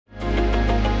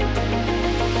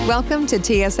Welcome to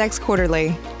TSX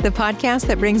Quarterly, the podcast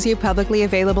that brings you publicly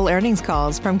available earnings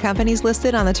calls from companies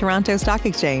listed on the Toronto Stock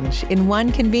Exchange in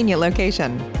one convenient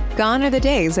location. Gone are the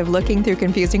days of looking through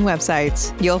confusing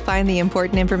websites. You'll find the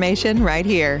important information right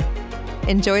here.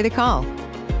 Enjoy the call.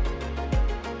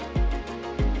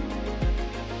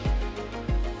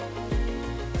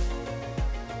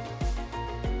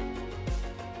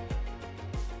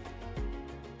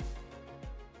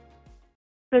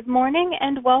 Good morning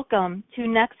and welcome to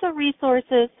Nexa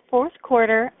Resources' fourth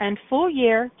quarter and full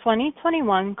year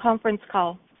 2021 conference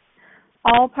call.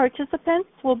 All participants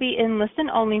will be in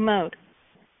listen-only mode.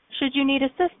 Should you need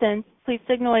assistance, please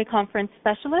signal a conference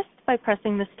specialist by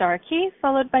pressing the star key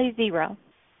followed by 0.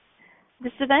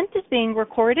 This event is being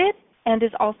recorded and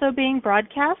is also being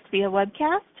broadcast via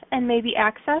webcast and may be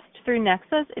accessed through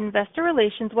Nexa's investor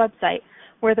relations website,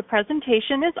 where the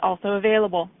presentation is also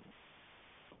available.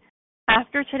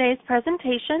 After today's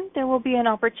presentation, there will be an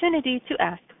opportunity to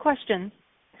ask questions.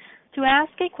 To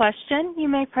ask a question, you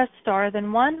may press star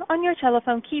then 1 on your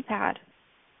telephone keypad.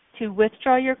 To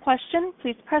withdraw your question,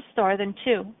 please press star then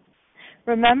 2.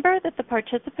 Remember that the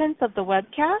participants of the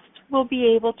webcast will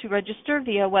be able to register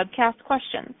via webcast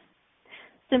questions.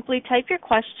 Simply type your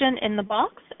question in the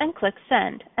box and click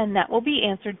send, and that will be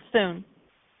answered soon.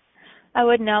 I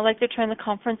would now like to turn the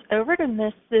conference over to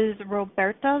Mrs.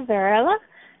 Roberta Varela,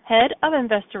 Head of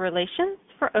Investor Relations,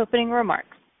 for opening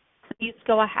remarks. Please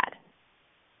go ahead.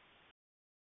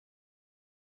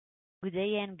 Good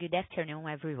day and good afternoon,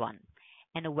 everyone,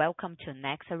 and welcome to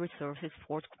Nexa Resources'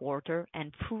 fourth quarter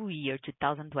and full year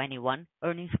 2021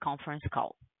 earnings conference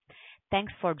call.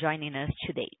 Thanks for joining us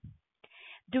today.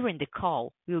 During the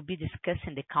call, we will be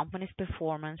discussing the company's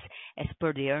performance as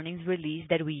per the earnings release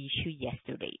that we issued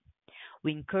yesterday.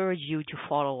 We encourage you to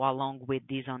follow along with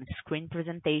this on-screen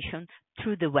presentation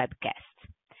through the webcast.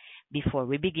 Before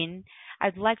we begin,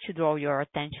 I'd like to draw your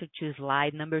attention to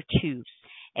slide number 2,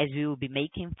 as we will be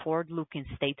making forward-looking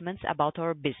statements about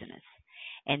our business,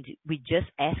 and we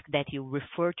just ask that you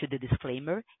refer to the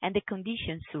disclaimer and the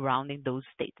conditions surrounding those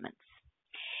statements.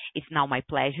 It's now my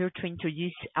pleasure to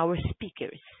introduce our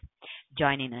speakers.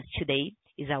 Joining us today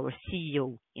is our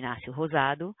CEO, Inácio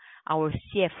Rosado, our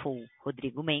CFO,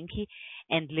 Rodrigo Menck,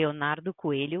 and Leonardo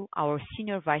Coelho, our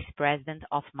Senior Vice President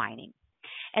of Mining,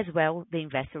 as well the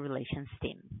Investor Relations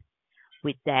team.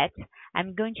 With that,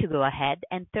 I'm going to go ahead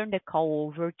and turn the call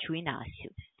over to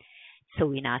Inácio. So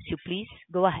Inácio, please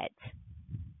go ahead.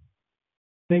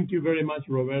 Thank you very much,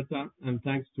 Roberta, and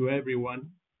thanks to everyone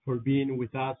for being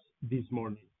with us this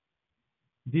morning.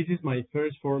 This is my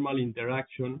first formal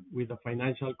interaction with the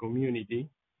financial community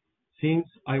since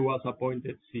I was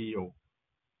appointed CEO.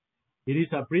 It is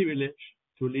a privilege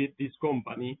to lead this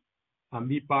company and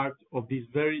be part of this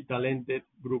very talented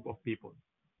group of people.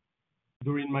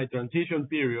 During my transition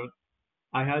period,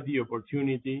 I had the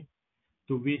opportunity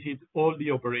to visit all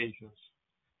the operations,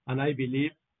 and I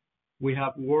believe we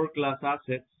have world-class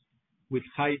assets with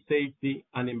high safety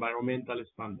and environmental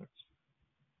standards.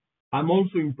 I'm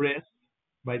also impressed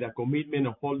by the commitment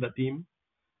of all the team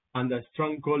and the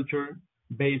strong culture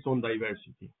based on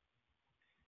diversity.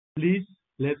 Please,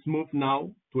 let's move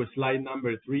now to slide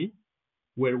number 3,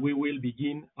 where we will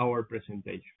begin our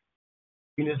presentation.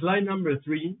 In slide number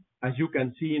 3, as you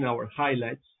can see in our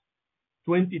highlights,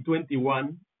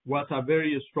 2021 was a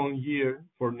very strong year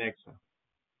for Nexa.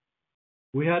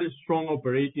 We had strong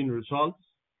operating results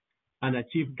and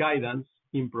achieved guidance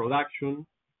in production,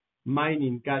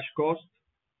 mining cash cost,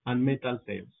 and metal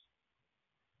sales.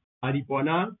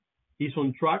 Aripuanã is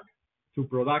on track to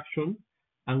production,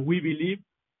 and we believe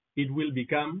it will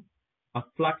become a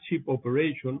flagship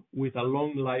operation with a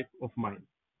long life of mine.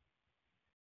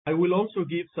 I will also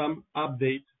give some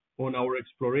updates on our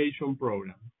exploration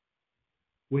program.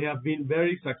 We have been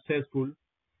very successful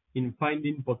in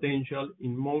finding potential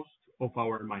in most of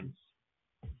our mines.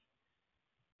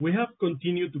 We have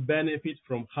continued to benefit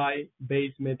from high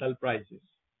base metal prices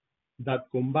that,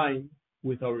 combined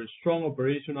with our strong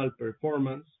operational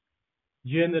performance,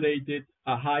 generated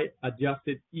a high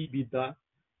adjusted EBITDA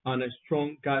and a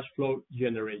strong cash flow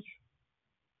generation.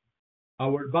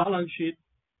 Our balance sheet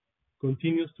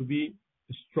continues to be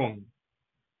strong,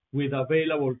 with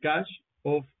available cash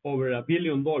of over $1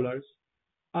 billion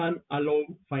and a low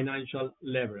financial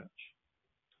leverage.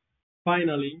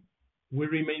 Finally, we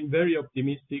remain very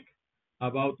optimistic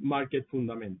about market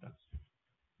fundamentals.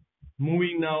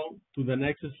 Moving now to the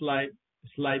next slide,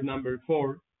 slide number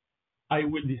 4, I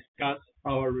will discuss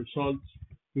our results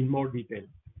in more detail.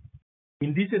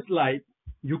 In this slide,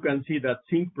 you can see that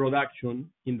zinc production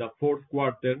in the fourth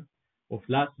quarter of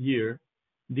last year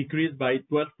decreased by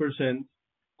 12%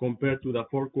 compared to the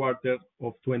fourth quarter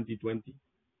of 2020.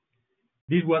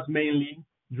 This was mainly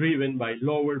driven by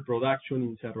lower production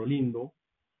in Cerro Lindo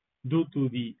due to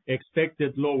the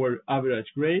expected lower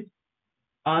average grade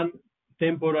and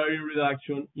temporary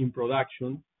reduction in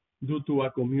production due to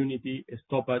a community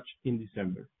stoppage in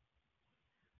December.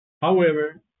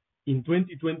 However, in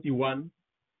 2021,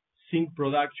 zinc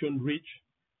production reached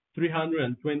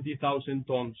 320,000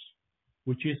 tons,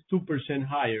 which is 2%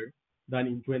 higher than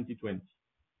in 2020.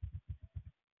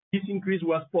 This increase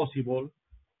was possible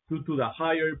due to the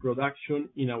higher production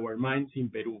in our mines in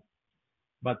Peru,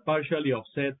 but partially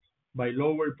offset by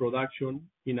lower production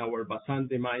in our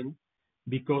Vazante mine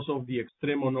because of the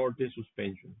Extremo Norte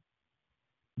suspension.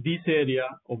 This area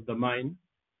of the mine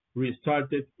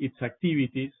restarted its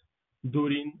activities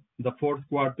during the fourth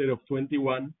quarter of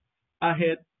 21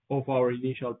 ahead of our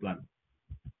initial plan.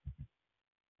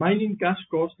 Mining cash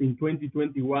cost in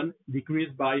 2021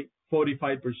 decreased by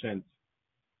 45%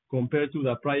 compared to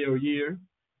the prior year,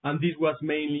 and this was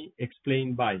mainly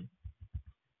explained by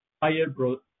higher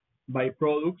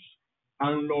byproducts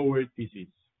and lower TCs.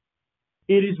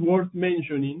 It is worth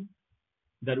mentioning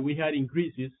that we had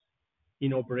increases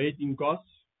in operating costs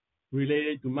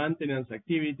related to maintenance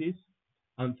activities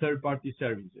and third-party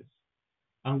services,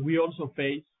 and we also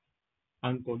faced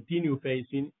and continue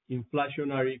facing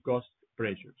inflationary cost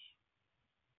pressures.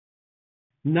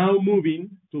 Now moving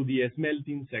to the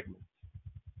smelting segment.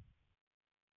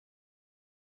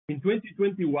 In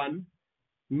 2021,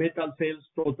 metal sales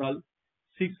totaled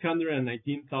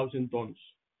 619,000 tons,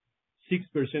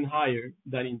 6% higher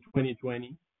than in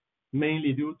 2020,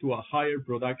 mainly due to a higher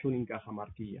production in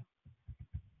Cajamarquilla.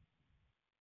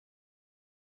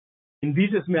 In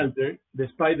this smelter,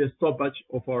 despite the stoppage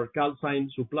of our calcine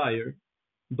supplier,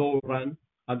 Doran,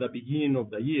 at the beginning of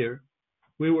the year,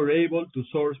 we were able to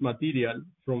source material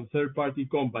from third-party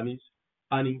companies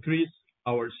and increase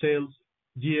our sales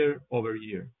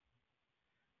year-over-year.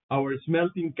 Our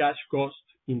smelting cash cost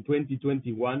in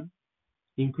 2021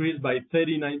 increased by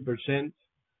 39%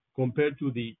 compared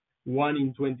to the one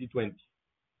in 2020,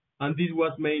 and this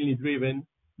was mainly driven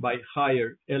by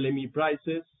higher LME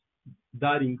prices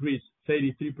that increased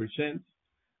 33%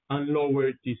 and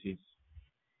lower TCs.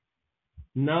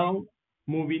 Now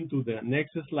moving to the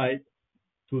next slide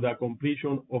to the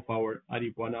completion of our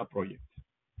Aripuanã project.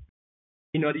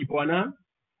 In Aripuanã,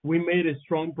 we made a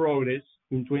strong progress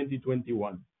in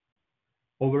 2021.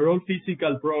 Overall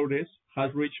physical progress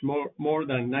has reached more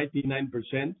than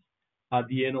 99% at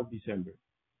the end of December.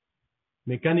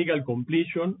 Mechanical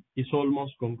completion is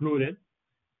almost concluded,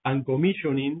 and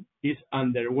commissioning is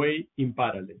underway in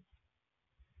parallel.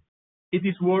 It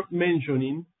is worth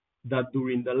mentioning that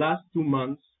during the last 2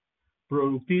 months,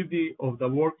 productivity of the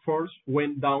workforce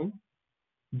went down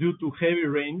due to heavy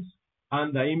rains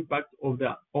and the impact of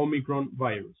the Omicron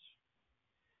virus.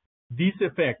 These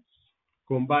effects,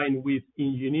 combined with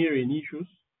engineering issues,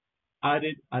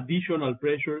 added additional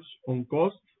pressures on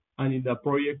costs and in the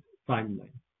project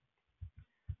timeline.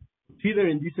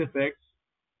 Considering these effects,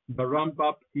 the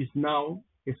ramp-up is now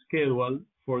scheduled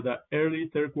for the early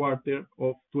third quarter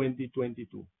of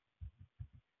 2022.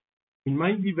 In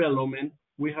mine development,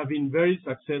 we have been very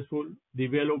successful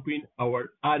developing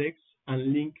our Arex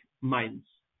and Link mines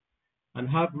and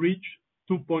have reached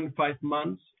 2.5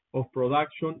 months of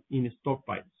production in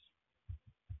stockpiles.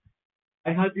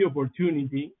 I had the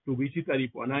opportunity to visit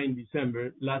Aripuanã in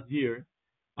December last year,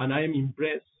 and I am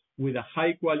impressed with the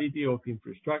high quality of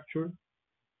infrastructure,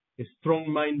 a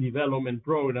strong mine development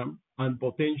program, and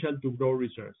potential to grow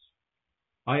reserves.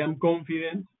 I am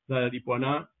confident that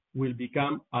Aripuanã will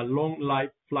become a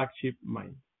long-life flagship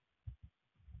mine.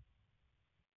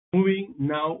 Moving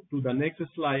now to the next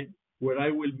slide, where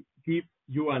I will give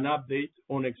you an update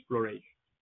on exploration.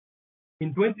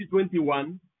 In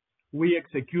 2021, we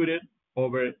executed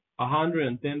over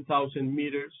 110,000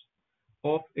 meters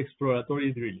of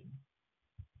exploratory drilling.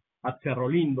 At Cerro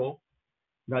Lindo,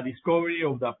 the discovery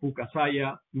of the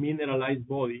Pucasaya mineralized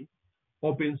body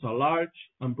opens a large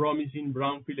and promising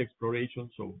brownfield exploration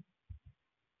zone.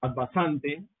 At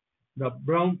Vazante, the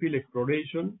brownfield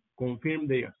exploration confirmed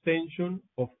the extension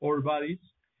of ore bodies,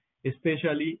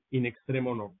 especially in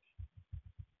Extremo Norte.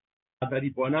 At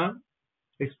Aripuanã,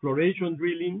 exploration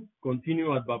drilling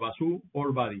continued at Babaçu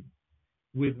ore body,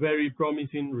 with very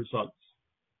promising results.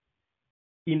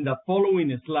 In the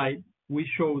following slide, we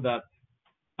show that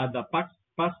at the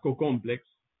Pasco complex,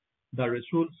 the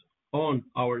results on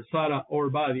our Sara ore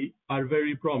body are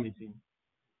very promising,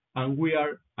 and we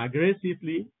are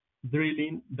aggressively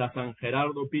drilling the San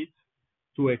Gerardo pit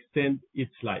to extend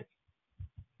its life.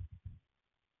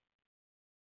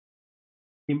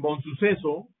 In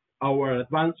Bonsuceso, our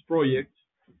advanced project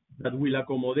that will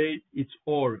accommodate its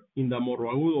ore in the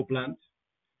Morro Agudo plant,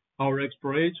 our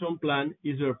exploration plan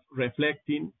is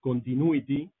reflecting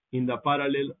continuity in the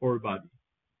parallel ore body.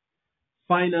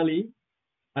 Finally,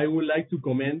 I would like to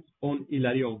comment on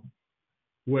Hilarión,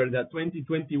 where the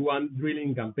 2021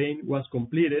 drilling campaign was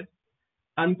completed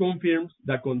and confirms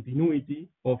the continuity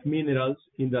of minerals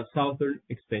in the southern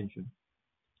extension.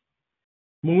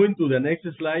 Moving to the next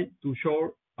slide to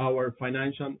show our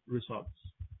financial results.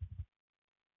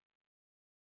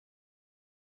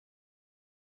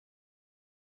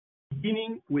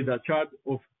 Beginning with a chart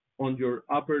on your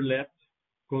upper left,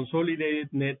 consolidated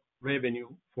net revenue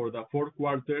for the fourth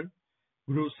quarter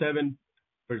grew 7%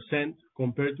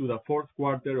 compared to the fourth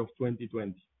quarter of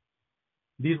 2020.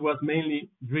 This was mainly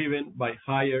driven by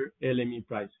higher LME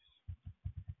prices.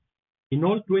 In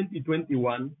all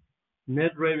 2021,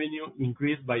 net revenue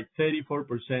increased by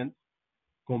 34%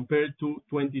 compared to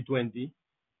 2020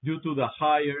 due to the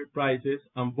higher prices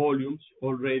and volumes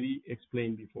already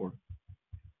explained before.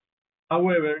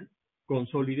 However,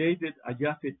 consolidated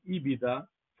adjusted EBITDA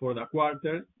for the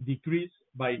quarter decreased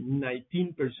by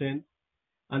 19%,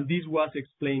 and this was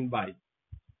explained by: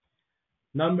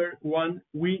 number one,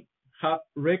 we have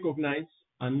recognized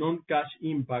a non-cash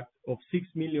impact of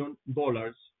 $6 million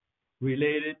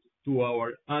related to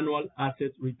our annual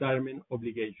asset retirement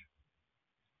obligation.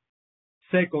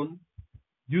 Second,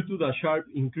 due to the sharp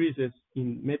increases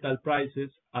in metal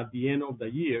prices at the end of the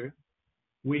year,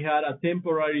 we had a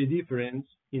temporary difference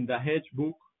in the hedge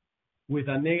book with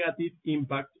a negative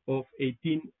impact of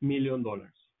 $18 million.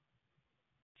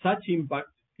 Such impact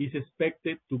is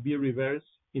expected to be reversed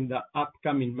in the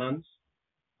upcoming months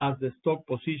as the stock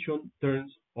position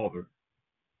turns over.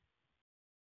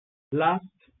 Last,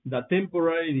 the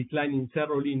temporary decline in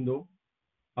Cerro Lindo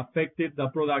affected the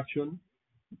production,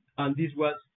 and this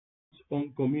was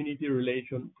on community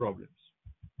relation problems.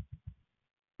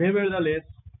 Nevertheless,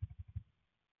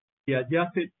 the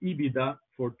adjusted EBITDA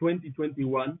for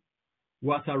 2021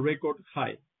 was a record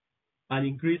high and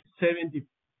increased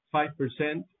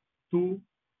 75% to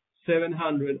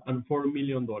 $704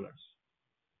 million.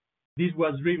 This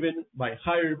was driven by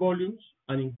higher volumes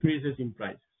and increases in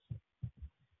prices.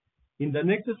 In the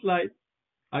next slide,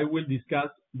 I will discuss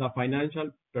the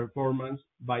financial performance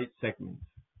by segment.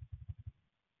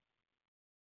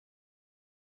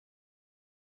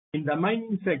 In the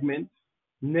mining segment,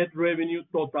 net revenue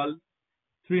totaled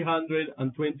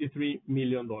 $323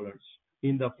 million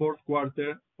in the fourth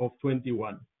quarter of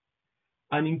 2021,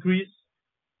 an increase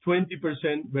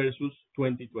 20% versus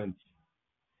 2020.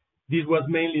 This was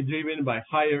mainly driven by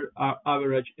higher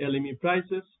average LME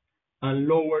prices and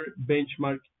lower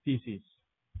benchmark TCs.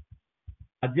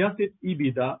 Adjusted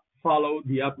EBITDA followed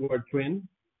the upward trend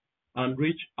and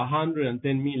reached $110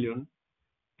 million,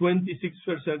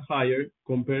 26% higher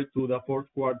compared to the fourth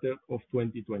quarter of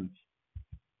 2020.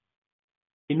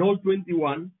 In all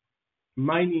 2021,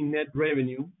 mining net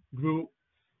revenue grew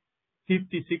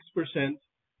 56%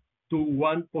 to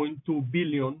 $1.2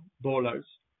 billion,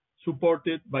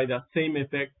 supported by the same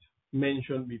effect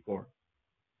mentioned before.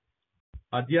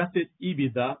 Adjusted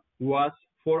EBITDA was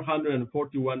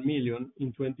 $441 million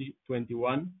in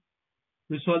 2021,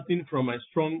 resulting from a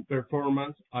strong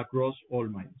performance across all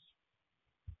mines.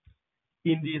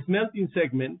 In the smelting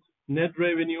segment, net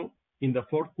revenue in the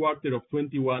fourth quarter of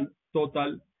 2021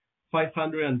 totaled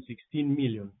 $516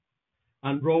 million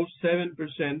and rose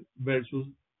 7% versus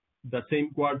the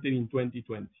same quarter in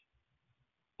 2020,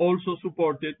 also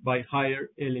supported by higher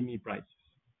LME prices.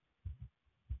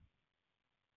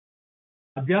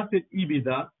 Adjusted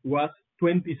EBITDA was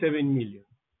 $27 million,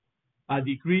 a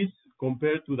decrease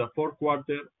compared to the fourth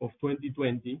quarter of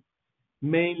 2020,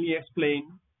 mainly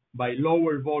explained by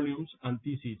lower volumes and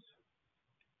TCs,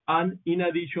 and in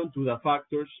addition to the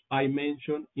factors I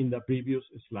mentioned in the previous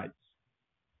slides.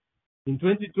 In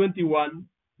 2021,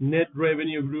 net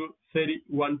revenue grew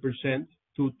 31%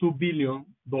 to $2 billion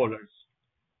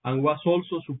and was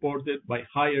also supported by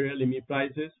higher LME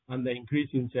prices and the increase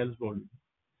in sales volume,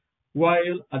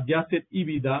 while adjusted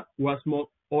EBITDA was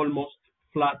almost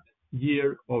flat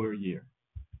year-over-year.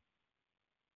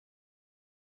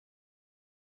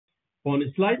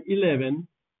 On slide 11,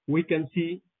 we can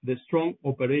see the strong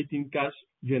operating cash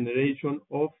generation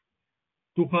of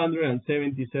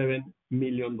 $277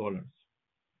 million.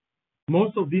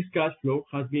 Most of this cash flow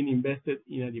has been invested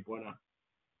in Aripuanã.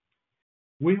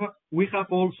 We have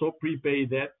also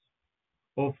prepaid debt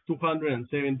of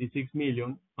 $276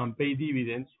 million and paid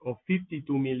dividends of $52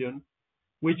 million,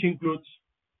 which includes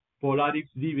Pollarix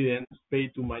dividends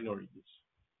paid to minorities.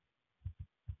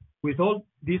 With all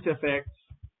these effects,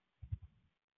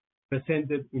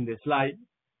 presented in the slide,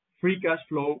 free cash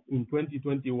flow in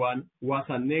 2021 was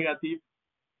a negative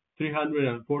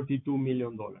 $342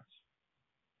 million.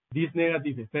 This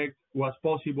negative effect was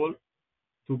possible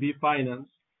to be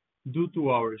financed due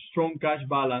to our strong cash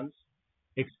balance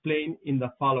explained in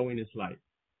the following slide.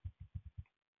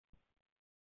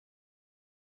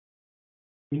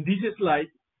 In this slide,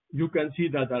 you can see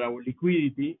that our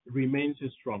liquidity remains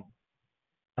strong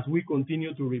as we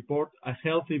continue to report a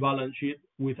healthy balance sheet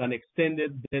with an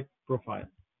extended debt profile.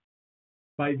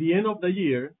 By the end of the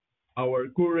year, our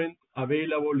current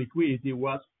available liquidity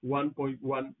was $1.1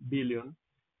 billion,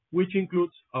 which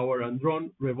includes our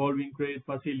undrawn revolving credit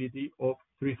facility of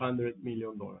 $300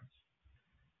 million.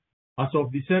 As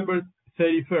of December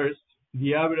 31st,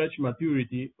 the average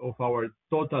maturity of our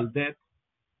total debt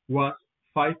was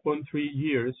 5.3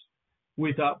 years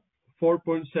with a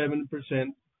 4.7%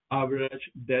 average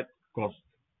debt cost.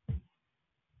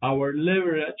 Our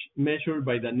leverage measured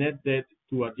by the net debt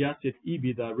to adjusted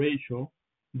EBITDA ratio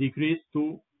decreased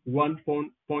to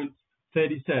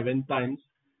 1.37 times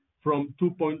from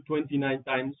 2.29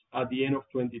 times at the end of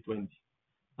 2020.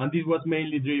 And this was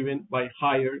mainly driven by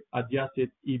higher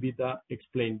adjusted EBITDA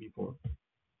explained before.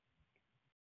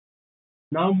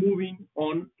 Now moving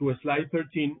on to slide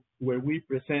 13, where we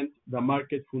present the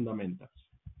market fundamentals.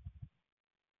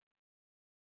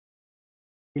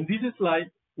 In this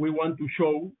slide, we want to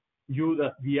show you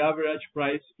that the average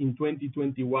price in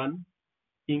 2021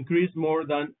 increased more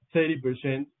than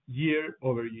 30% year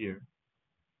over year.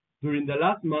 During the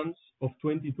last months of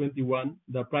 2021,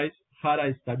 the price had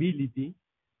a stability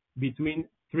between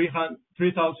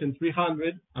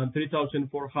 3,300 and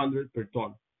 3,400 per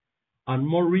ton. And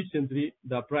more recently,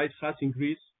 the price has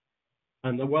increased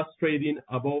and was trading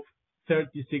above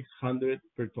 3,600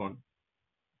 per ton.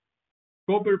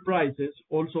 Copper prices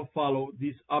also follow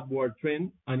this upward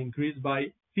trend and increased by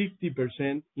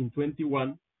 50% in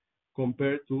 21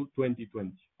 compared to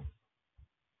 2020.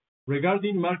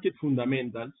 Regarding market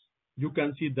fundamentals, you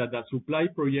can see that the supply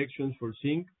projections for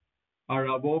zinc are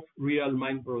above real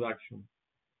mine production,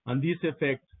 and this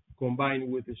effect, combined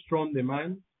with a strong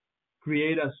demand,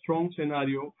 create a strong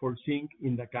scenario for zinc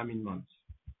in the coming months.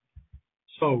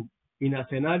 So, in a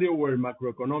scenario where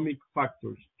macroeconomic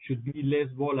factors should be less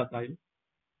volatile,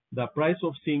 the price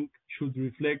of zinc should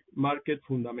reflect market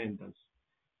fundamentals,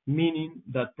 meaning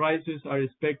that prices are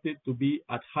expected to be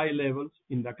at high levels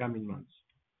in the coming months.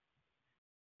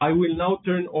 I will now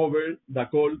turn over the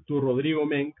call to Rodrigo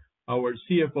Menck, our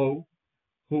CFO,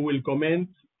 who will comment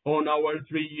on our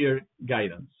 3-year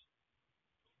guidance.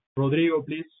 Rodrigo,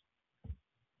 please.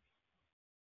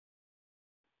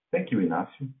 Thank you,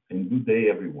 Ignacio, and good day,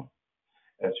 everyone.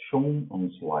 As shown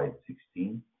on slide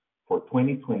 16, for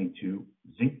 2022,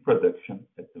 zinc production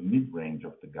at the mid-range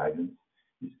of the guidance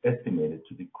is estimated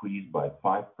to decrease by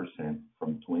 5%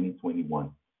 from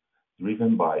 2021,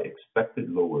 driven by expected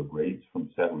lower grades from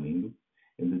Cerro Lindo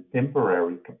and the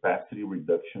temporary capacity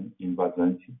reduction in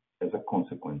Vazante as a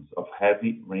consequence of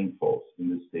heavy rainfalls in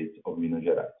the state of Minas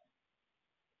Gerais.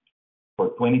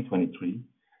 For 2023,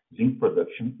 zinc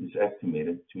production is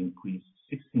estimated to increase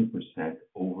 16%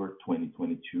 over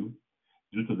 2022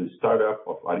 due to the startup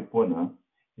of Aripuanã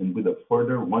and with a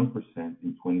further 1%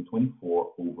 in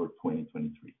 2024 over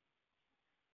 2023.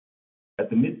 At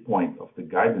the midpoint of the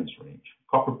guidance range,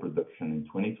 copper production in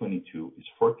 2022 is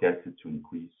forecasted to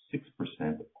increase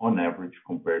 6% on average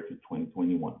compared to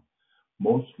 2021,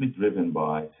 mostly driven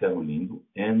by Cerro Lindo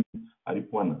and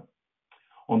Aripuanã.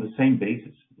 On the same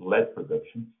basis, lead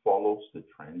production follows the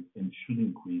trend and should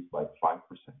increase by 5%.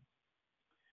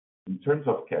 In terms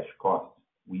of cash costs,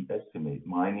 we estimate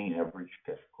mining average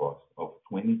cash cost of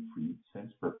 23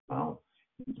 cents per pound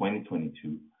in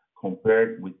 2022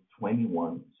 compared with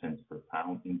 21 cents per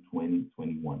pound in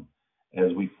 2021,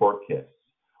 as we forecast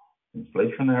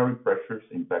inflationary pressures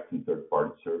impacting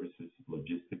third-party services,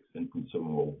 logistics, and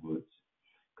consumable goods,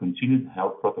 continued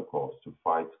health protocols to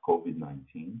fight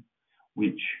COVID-19,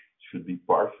 which should be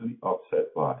partially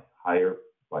offset by higher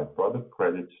byproduct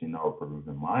credits in our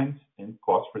Peruvian mines and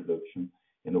cost reduction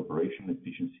and operational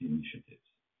efficiency initiatives.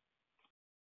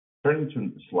 Turning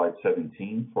to slide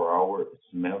 17 for our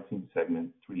smelting segment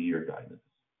 3-year guidance.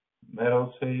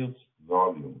 Metal sales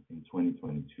volume in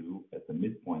 2022 at the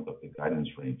midpoint of the guidance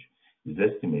range is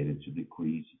estimated to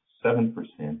decrease 7%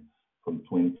 from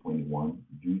 2021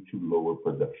 due to lower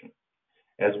production.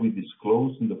 As we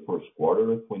disclosed in the first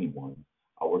quarter of 21,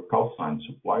 our calcine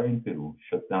supplier in Peru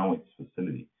shut down its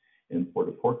facility, and for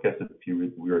the forecasted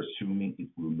period, we are assuming it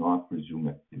will not resume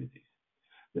activities.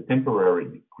 The temporary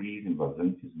decrease in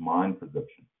Vazante's mine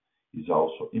production is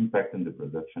also impacting the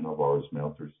production of our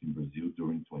smelters in Brazil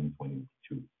during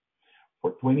 2022.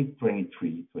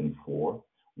 2023-24,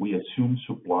 we assume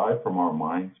supply from our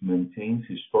mines maintains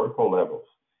historical levels,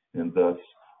 and thus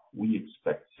we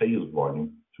expect sales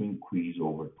volume to increase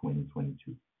over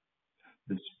 2022.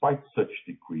 Despite such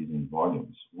decrease in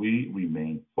volumes, we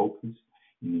remain focused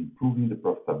in improving the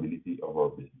profitability of our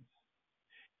business.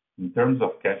 In terms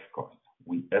of cash cost,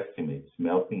 we estimate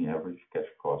smelting average cash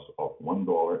cost of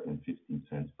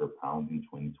 $1.15 per pound in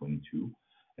 2022,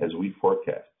 as we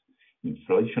forecast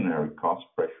inflationary cost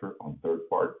pressure on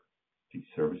third-party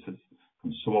services,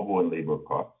 consumable and labor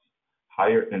costs,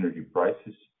 higher energy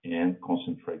prices, and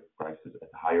concentrate prices at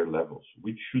higher levels,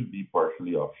 which should be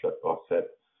partially offset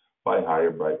by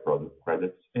higher byproduct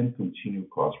credits and continued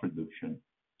cost reduction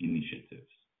initiatives.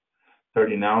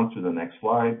 Turning now to the next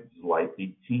slide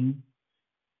 18.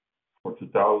 For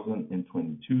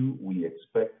 2022, we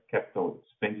expect capital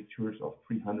expenditures of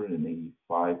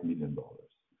 $385 million.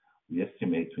 We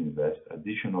estimate to invest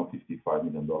additional $55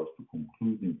 million to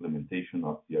conclude the implementation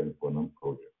of the Aripuanã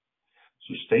project.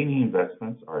 Sustaining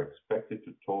investments are expected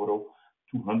to total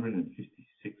 $256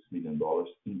 million,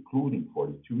 including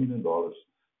 $42 million to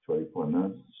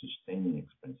Aripuanã's sustaining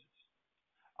expenses.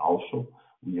 Also,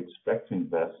 we expect to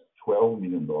invest $12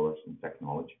 million in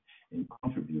technology and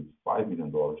contribute $5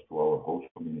 million to our host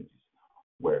communities,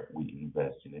 where we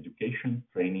invest in education,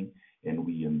 training, and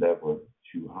we endeavor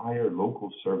to hire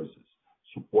local services,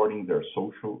 supporting their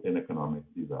social and economic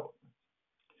development.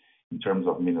 In terms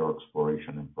of mineral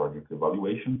exploration and project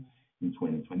evaluation, in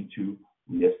 2022,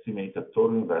 we estimate a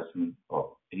total investment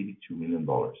of $82 million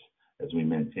as we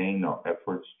maintain our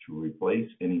efforts to replace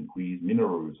and increase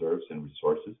mineral reserves and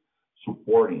resources,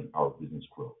 supporting our business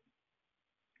growth.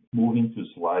 Moving to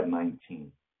slide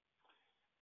 19,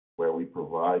 where we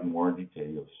provide more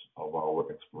details of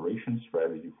our exploration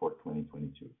strategy for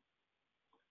 2022.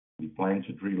 We plan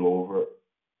to drill over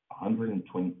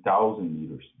 120,000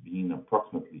 meters, being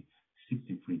approximately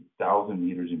 63,000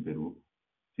 meters in Peru,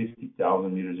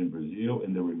 50,000 meters in Brazil,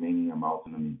 and the remaining amount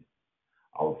in Namibia.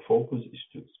 Our focus is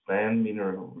to expand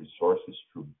mineral resources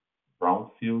through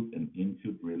brownfield and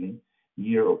infield drilling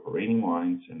near operating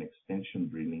mines and extension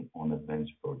drilling on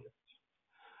advanced projects.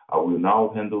 I will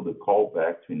now handle the call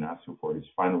back to Ignacio for his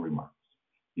final remarks.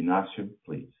 Ignacio,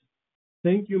 please.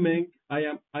 Thank you, Menk. I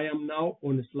am now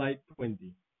on slide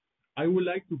 20. I would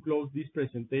like to close this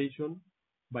presentation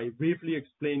by briefly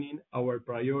explaining our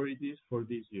priorities for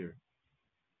this year.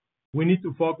 We need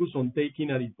to focus on taking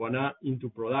Aripuanã into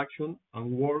production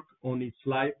and work on its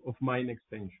life of mine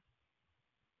extension.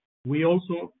 We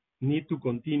also need to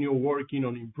continue working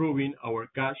on improving our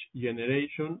cash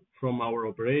generation from our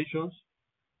operations.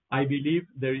 I believe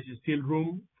there is still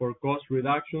room for cost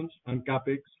reductions and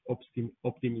capex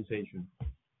optimization.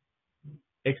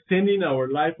 Extending our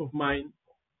life of mine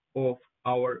of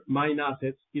our mine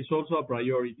assets is also a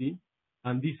priority,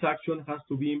 and this action has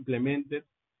to be implemented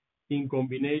in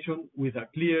combination with a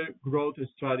clear growth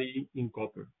strategy in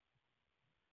copper.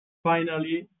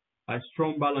 Finally, a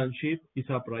strong balance sheet is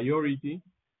a priority,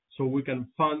 so we can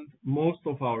fund most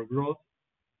of our growth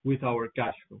with our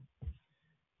cash flow.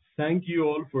 Thank you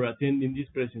all for attending this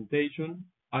presentation.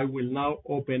 I will now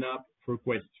open up for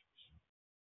questions.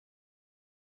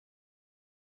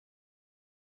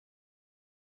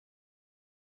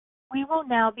 We will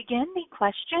now begin the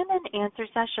question and answer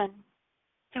session.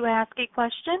 To ask a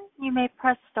question, you may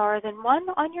press star then one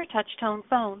on your touch-tone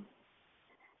phone.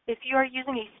 If you are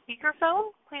using a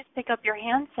speakerphone, please pick up your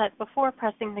handset before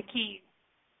pressing the keys.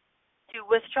 To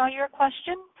withdraw your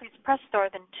question, please press star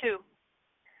then two.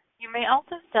 You may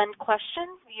also send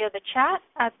questions via the chat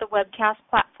at the webcast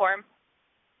platform.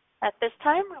 At this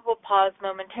time, we will pause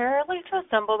momentarily to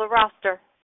assemble the roster.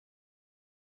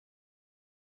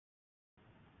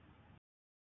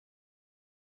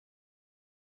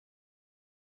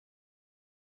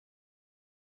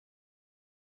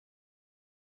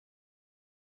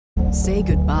 Say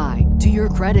goodbye to your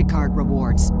credit card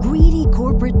rewards. Greedy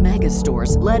corporate mega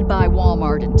stores, led by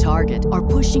Walmart and Target, are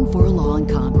pushing for a law in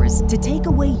Congress to take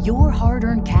away your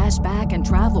hard-earned cash back and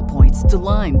travel points to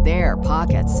line their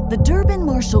pockets. The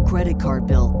Durbin-Marshall credit card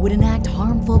bill would enact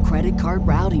harmful credit card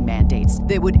routing mandates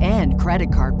that would end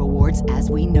credit card rewards as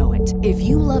we know it. If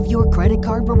you love your credit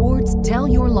card rewards, tell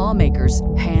your lawmakers,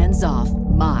 hands off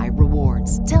my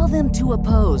rewards. Tell them to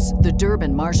oppose the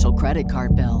Durbin-Marshall credit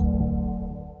card bill.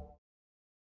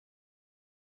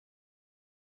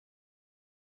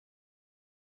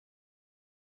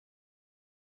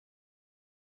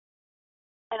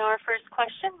 And our first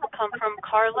question will come from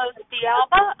Carlos de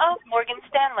Alba of Morgan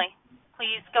Stanley.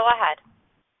 Please go ahead.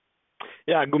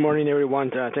 Yeah, good morning, everyone.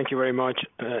 Thank you very much.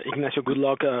 Ignacio, good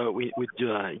luck with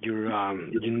your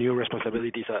new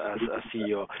responsibilities as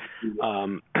CEO.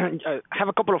 I have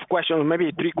a couple of questions,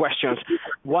 maybe three questions.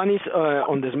 One is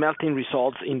on the smelting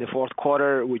results in the fourth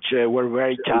quarter, which were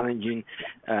very challenging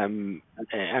and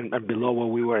below what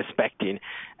we were expecting.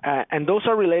 And those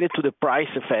are related to the price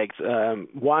effects.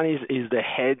 One is the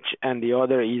hedge, and the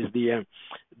other is the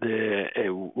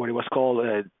what it was called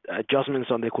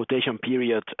adjustments on the quotation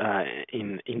period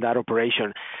in that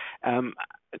operation.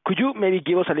 Could you maybe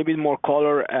give us a little bit more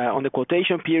color on the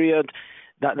quotation period?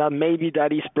 That maybe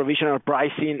that is provisional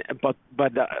pricing, but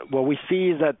what we see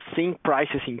is that zinc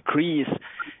prices increase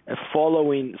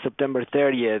following September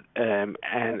 30th,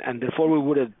 and therefore we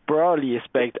would probably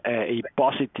expect a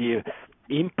positive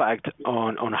impact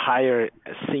on higher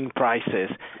zinc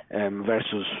prices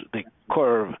versus the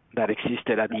curve that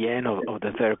existed at the end of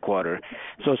the third quarter.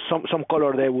 So some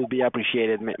color there will be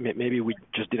appreciated. Maybe we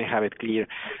just didn't have it clear.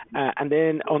 And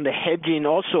then on the hedging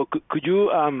also, could you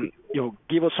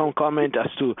give us some comment as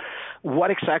to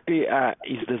what exactly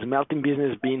is the smelting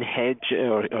business being hedged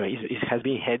or has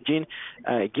been hedging,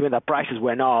 given that prices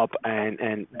went up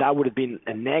and that would have been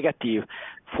a negative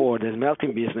for the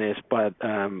smelting business, but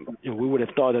we would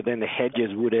have thought that then the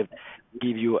hedges would have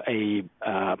give you a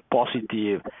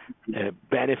positive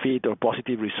benefit or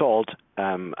positive result,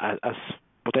 as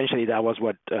potentially that was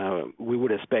what we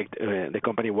would expect the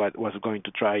company was going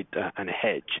to try and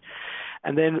hedge.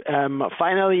 And then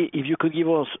finally, if you could give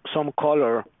us some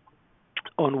color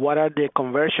on what are the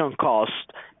conversion costs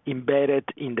embedded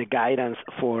in the guidance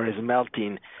for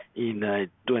smelting in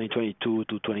 2022 to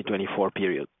 2024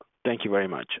 period. Thank you very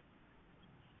much.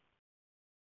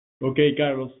 Okay,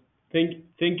 Carlos.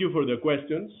 Thank you for the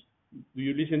questions. Do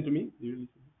you listen to me?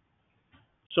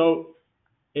 So,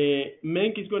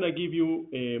 Menk is going to give you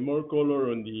more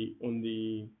color on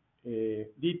the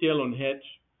detail on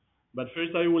hedge. But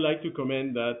first, I would like to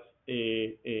comment that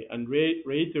and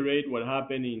reiterate what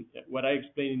happened what I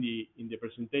explained in the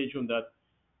presentation, that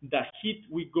the hit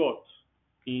we got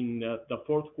in the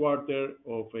fourth quarter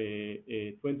of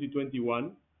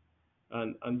 2021,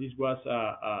 and this was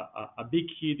a big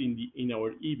hit in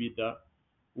our EBITDA,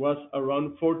 was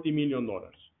around $40 million.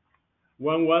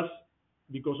 One was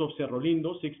because of Cerro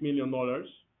Lindo, $6 million,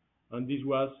 and this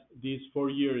was this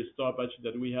 4-year stoppage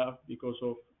that we have because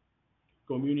of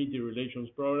community relations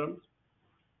programs.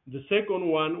 The second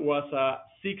one was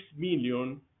 $6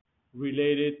 million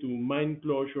related to mine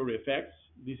closure effects.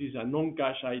 This is a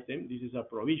non-cash item. This is a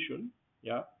provision.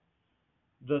 Yeah.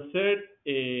 The third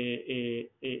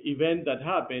event that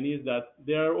happened is that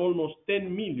there are almost $10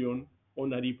 million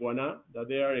on Aripuanã that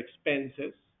there are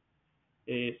expenses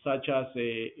such as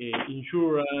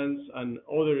insurance and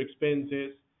other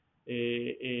expenses,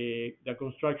 the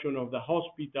construction of the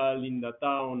hospital in the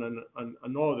town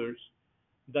and others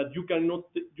that you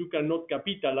cannot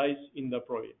capitalize in the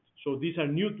project. So these are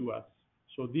new to us.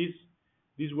 So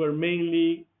these were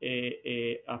mainly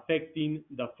affecting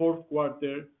the fourth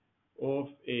quarter of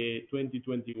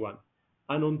 2021.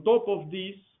 And on top of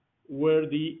this were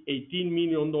the $18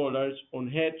 million on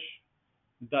hedge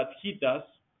that hit us.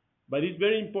 But it's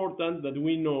very important that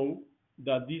we know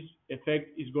that this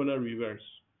effect is going to reverse.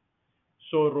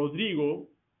 So Rodrigo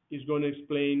is going to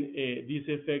explain this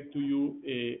effect to you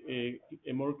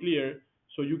more clear,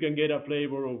 so you can get a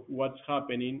flavor of what's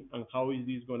happening and how is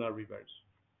this going to reverse.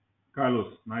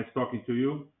 Carlos, nice talking to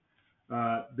you.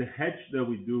 The hedge that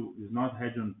we do is not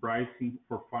hedge on pricing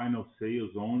for final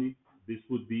sales only. This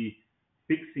would be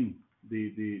fixing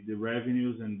the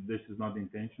revenues, and this is not the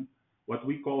intention. What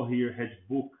we call here hedge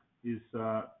book is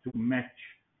to match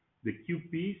the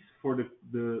QPs for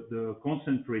the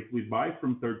concentrate we buy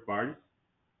from third parties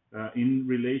in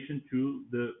relation to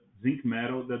the zinc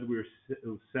metal that we're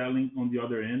selling on the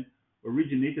other end,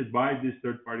 originated by this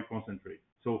third party concentrate.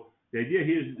 So the idea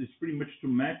here is pretty much to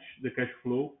match the cash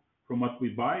flow from what we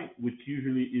buy, which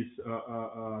usually is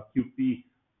QP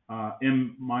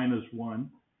M-1,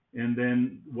 and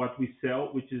then what we sell,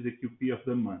 which is the QP of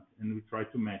the month, and we try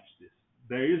to match this.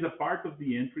 There is a part of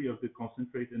the entry of the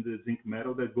concentrate and the zinc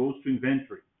metal that goes to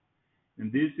inventory. And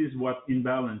this is what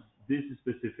imbalanced this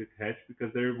specific hedge,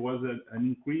 because there was an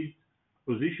increased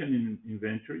position in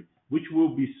inventory, which will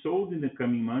be sold in the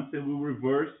coming months and will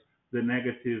reverse the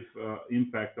negative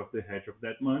impact of the hedge of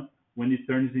that month when it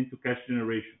turns into cash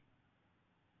generation.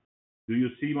 Do you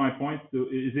see my point?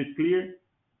 Is it clear?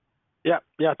 Yeah.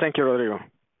 Thank you, Rodrigo.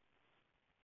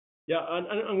 Yeah,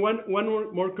 and one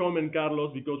more comment,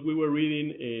 Carlos, because we were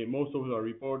reading most of the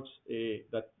reports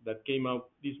that came out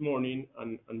this morning,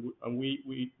 and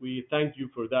we thank you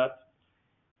for that.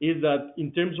 Is that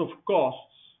in terms of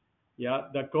costs, yeah,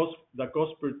 the cost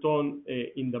per ton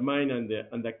in the mine and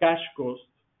the cash cost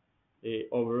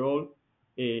overall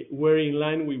were in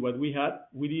line with what we had.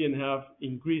 We didn't have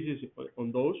increases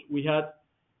on those. We had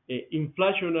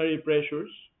inflationary pressures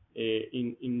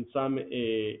in some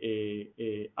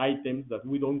items that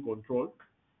we don't control,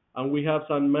 and we have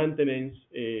some maintenance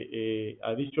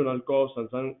additional costs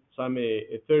and some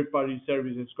third-party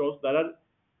services costs that are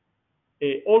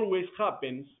always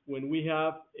happens when we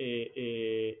have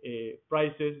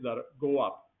prices that go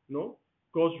up, no?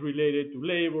 Costs related to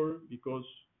labor because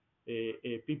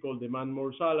people demand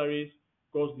more salaries,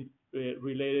 costs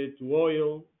related to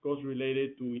oil, costs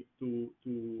related to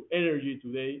energy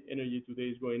today. Energy today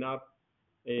is going up,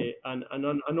 and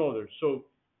others. So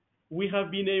we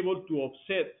have been able to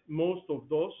offset most of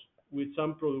those with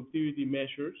some productivity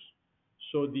measures.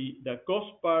 So the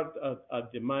cost part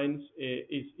at the mines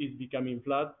is becoming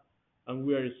flat, and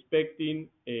we are expecting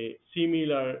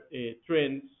similar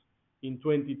trends in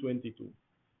 2022.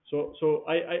 So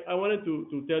I wanted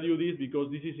to tell you this because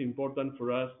this is important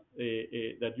for us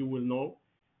that you will know.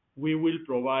 We will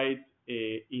provide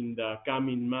in the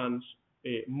coming months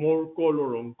more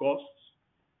color on costs.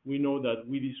 We know that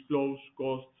we disclose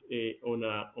costs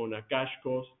on a cash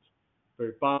cost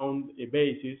per pound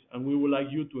basis, and we would like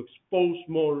you to expose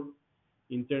more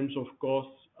in terms of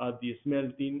costs at the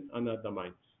smelting and at the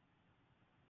mines.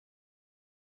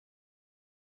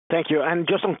 Thank you. And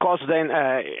just on cost then,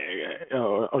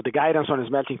 or the guidance on the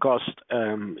smelting cost,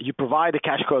 you provide the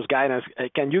cash cost guidance.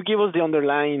 Can you give us the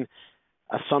underlying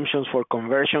assumptions for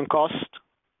conversion costs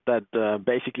that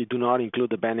basically do not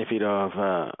include the benefit of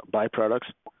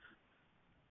byproducts?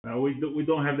 We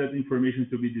don't have that information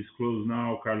to be disclosed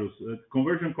now, Carlos.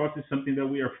 Conversion cost is something that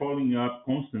we are following up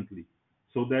constantly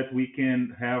so that we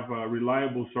can have a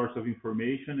reliable source of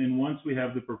information. And once we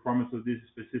have the performance of this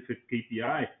specific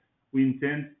KPI, we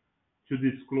intend to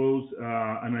disclose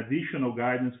an additional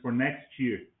guidance for next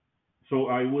year. So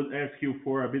I would ask you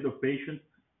for a bit of patience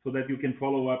so that you can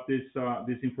follow up this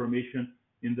information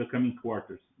in the coming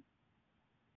quarters.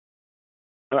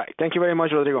 All right. Thank you very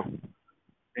much, Rodrigo.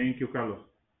 Thank you, Carlos.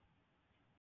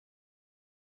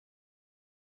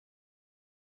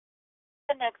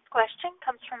 The next question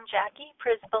comes from Jackie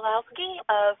Przybylowski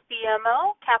of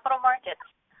BMO Capital Markets.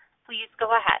 Please go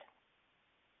ahead.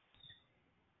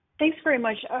 Thanks very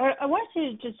much. I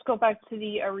wanted to just go back to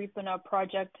the Aripuanã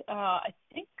project. I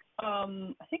think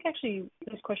actually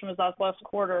this question was asked last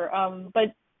quarter.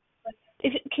 But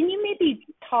can you maybe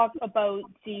talk about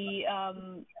the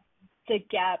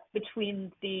gap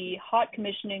between the hot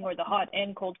commissioning or the hot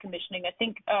and cold commissioning, I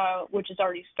think, which has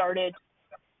already started,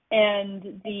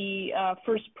 and the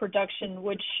first production,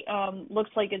 which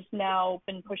looks like it's now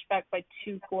been pushed back by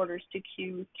 2 quarters to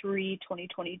Q3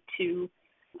 2022.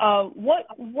 What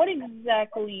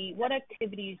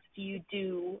activities do you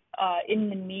do in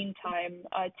the meantime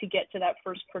to get to that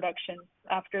first production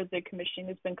after the commissioning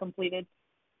has been completed?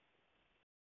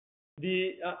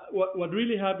 What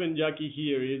really happened, Jackie,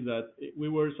 here is that we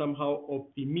were somehow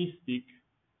optimistic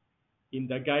in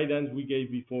the guidance we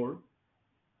gave before,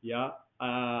 yeah,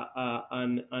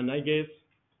 and I guess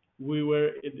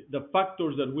the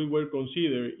factors that we were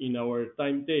considering in our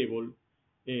timetable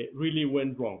really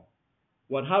went wrong.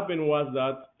 What happened was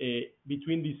that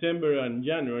between December and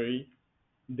January,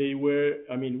 we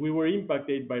were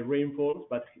impacted by rainfalls,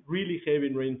 but really heavy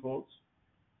rainfalls.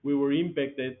 We were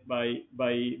impacted by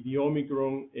the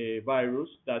Omicron virus,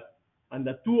 and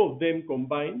the two of them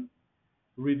combined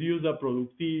reduced the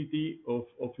productivity of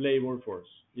labor force.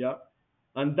 Yeah,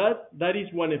 and that is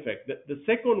one effect. The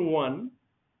second one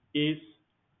is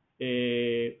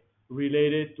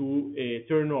related to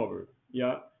turnover.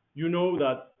 Yeah, you know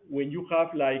that when you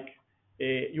have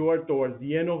you are towards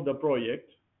the end of the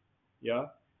project, yeah,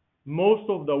 most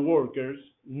of the workers,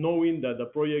 knowing that the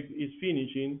project is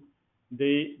finishing,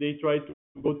 they try to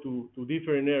go to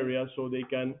different areas so they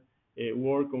can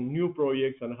work on new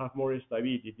projects and have more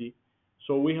stability.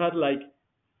 So we had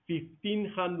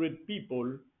 1,500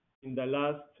 people in the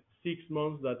last 6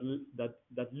 months that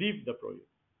leave the project.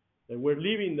 They were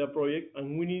leaving the project,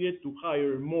 and we needed to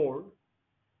hire more,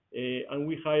 and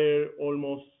we hired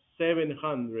almost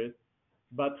 700.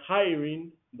 But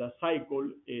hiring the cycle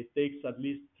takes at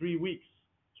least 3 weeks,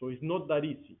 so it's not that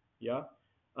easy. Yeah.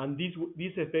 And this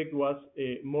effect was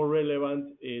more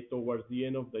relevant towards the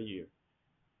end of the year.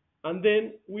 And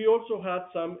then we also had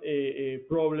some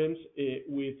problems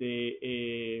with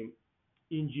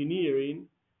engineering,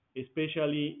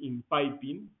 especially in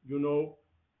piping,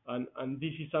 and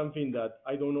this is something that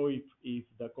I don't know if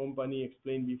the company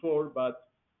explained before, but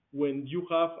when you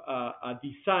have a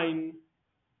design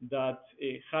that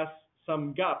has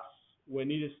some gaps when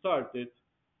it started,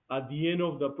 at the end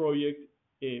of the project,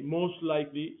 most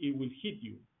likely it will hit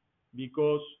you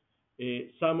because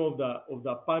some of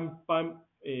the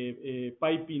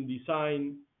piping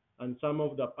design and some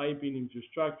of the piping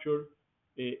infrastructure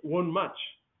won't match,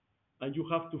 and you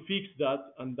have to fix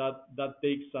that, and that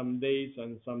takes some days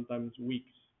and sometimes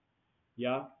weeks.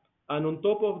 Yeah. And on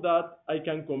top of that, I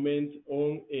can comment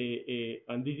on,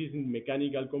 and this is in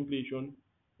mechanical completion,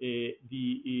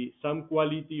 the some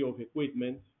quality of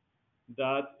equipment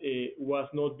that was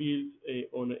not built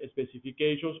on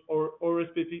specifications, or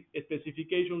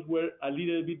specifications were a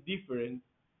little bit different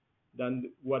than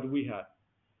what we had.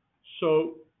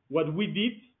 So what we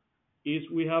did is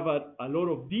we have a lot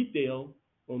of detail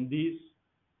on this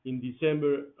in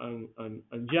December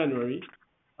and January,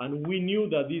 and we knew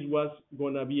that this was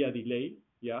going to be a delay,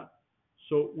 yeah?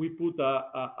 So we put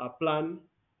a plan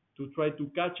to try to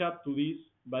catch up to this,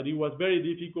 but it was very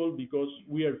difficult because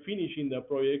we are finishing the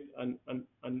project, and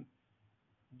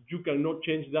you cannot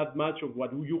change that much of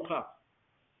what you have.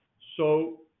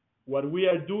 So what we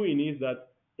are doing is that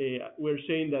we're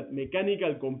saying that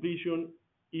mechanical completion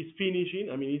is finishing.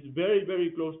 I mean, it's very, very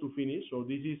close to finish. So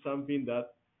this is something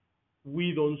that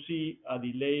we don't see a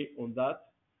delay on that.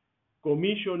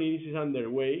 Commissioning is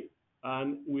underway,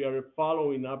 and we are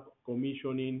following up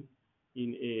commissioning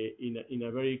in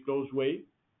a very close way.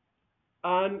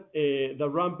 And the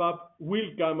ramp up will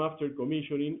come after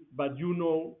commissioning, but you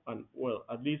know, and well,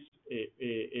 at least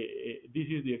this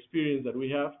is the experience that we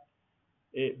have,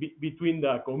 between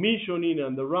the commissioning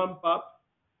and the ramp up,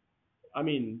 I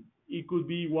mean, it could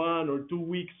be 1 or 2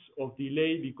 weeks of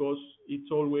delay because it's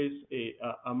always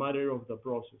a matter of the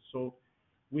process. So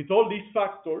with all these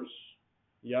factors,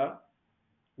 yeah,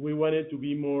 we wanted to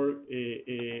be more,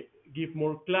 give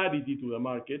more clarity to the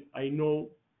market. I know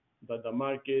that the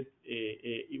market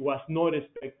it was not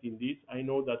expecting this. I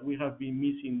know that we have been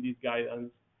missing this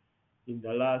guidance in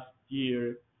the last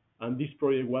year, and this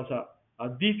project was a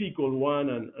difficult one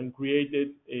and created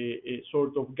a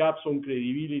sort of gaps on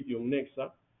credibility on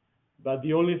Nexa. But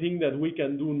the only thing that we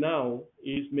can do now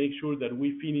is make sure that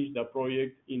we finish the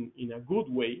project in a good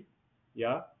way,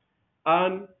 yeah,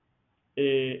 and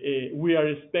we are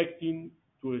expecting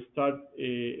to start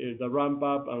the ramp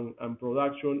up and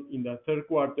production in the third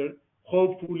quarter,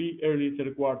 hopefully early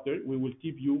third quarter. We will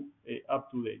keep you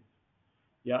up to date.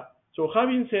 Yeah. So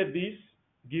having said this,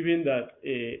 given that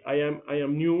I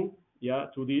am new, yeah,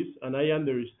 to this, and I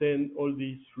understand all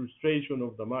this frustration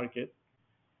of the market,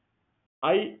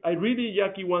 I really,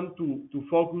 Jackie, want to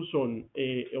focus on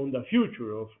the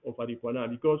future of Aripuanã,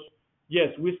 because yes,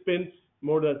 we spent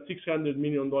more than $600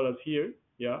 million here,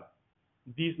 yeah.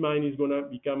 This mine is gonna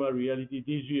become a reality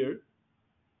this year,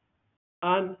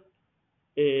 and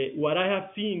what I have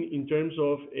seen in terms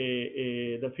of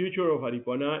the future of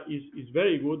Aripuanã is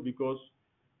very good, because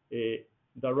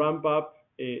the ramp up,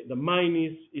 the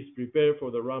mine is prepared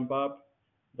for the ramp up.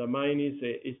 The mine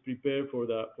is prepared for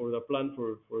the plan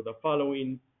for the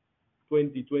following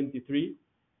 2023,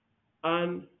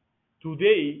 and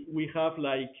today we have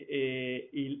like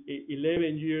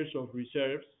 11 years of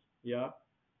reserves, yeah.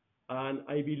 And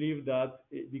I believe that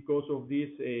because of this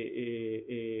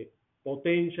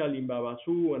potential in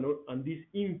Babaçu and this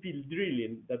infill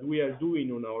drilling that we are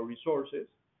doing on our resources,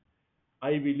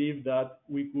 I believe that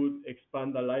we could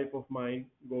expand the life of mine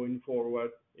going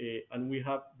forward, and we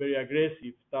have very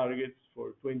aggressive targets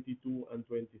for 22 and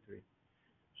 23.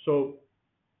 So,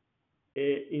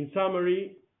 in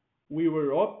summary, we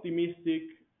were optimistic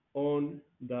on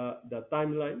the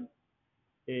timeline.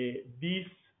 These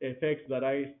effects that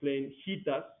I explained hit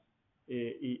us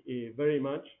very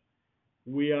much.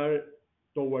 We are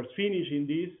towards finishing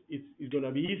this. It's going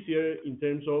to be easier in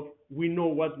terms of we know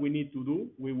what we need to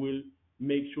do. We will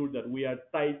make sure that we are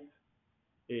tight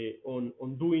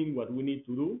on doing what we need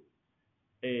to do.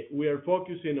 We are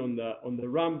focusing on the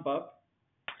ramp up,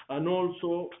 and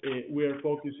also we are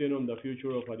focusing on the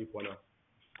future of Aripuanã.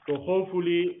 So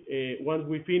hopefully, once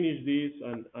we finish this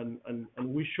and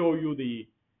we show you the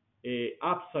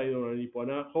upside on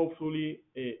Aripuanã, hopefully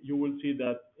you will see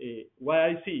that what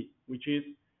I see, which is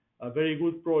a very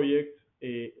good project,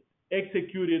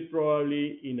 executed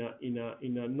probably in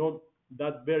a not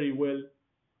that very well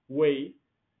way,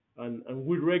 and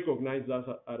we recognize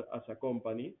that as a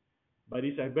company, but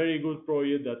it's a very good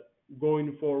project that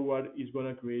going forward is going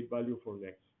to create value for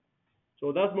Nexa.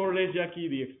 So that's more or less, Jackie,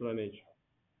 the explanation.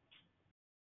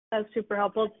 That's super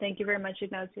helpful. Thank you very much,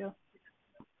 Ignacio.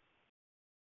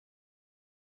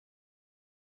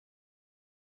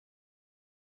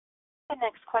 The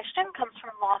next question comes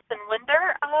from Lawson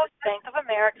Winder of Bank of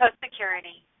America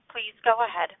Securities. Please go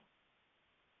ahead.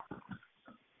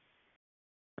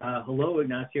 Hello,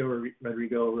 Ignacio,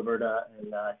 Rodrigo, Roberta,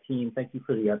 and team. Thank you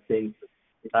for the update.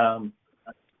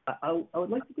 I would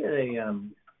like to get a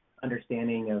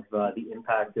understanding of the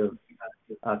impact of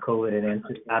COVID and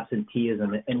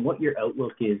absenteeism and what your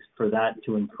outlook is for that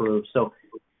to improve. So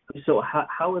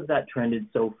how has that trended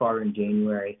so far in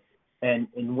January? And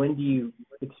when do you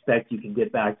expect you can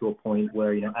get back to a point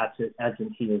where,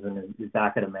 absenteeism is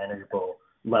back at a manageable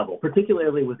level,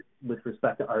 particularly with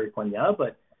respect to Aripuanã,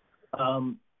 but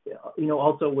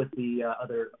also with the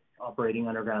other operating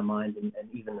underground mines and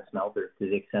even the smelters to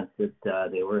the extent that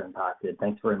they were impacted.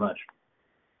 Thanks very much.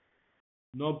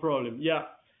 No problem. Yeah,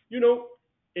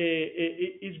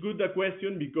 it's good the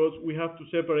question because we have to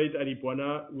separate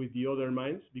Aripuanã with the other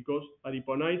mines because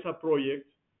Aripuanã is a project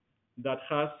that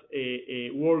has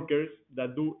workers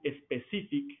that do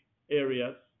specific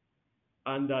areas,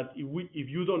 and that if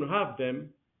you don't have them,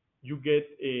 you get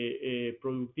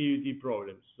productivity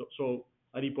problems. So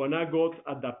Aripuanã got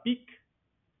at the peak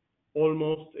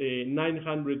almost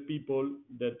 900 people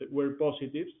that were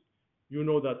positive. You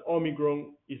know that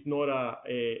Omicron is not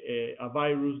a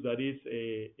virus that is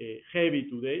heavy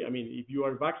today. I mean, if you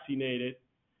are vaccinated,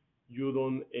 you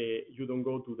don't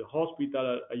go to the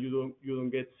hospital, you don't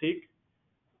get sick.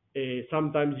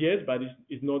 Sometimes yes, but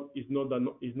it's not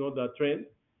the trend.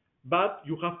 But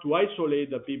you have to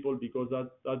isolate the people because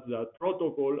that's the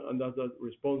protocol and that's the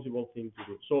responsible thing to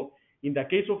do. So in the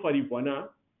case of Aripuanã,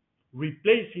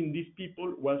 replacing these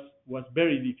people was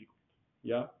very difficult.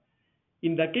 Yeah.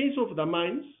 In the case of the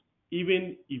mines,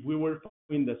 even if we were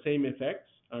following the same effects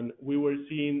and we were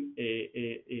seeing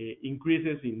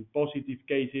increases in positive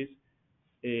cases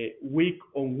week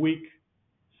on week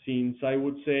since I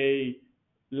would say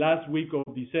last week of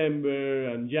December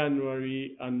and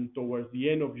January and towards the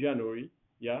end of January,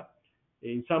 yeah.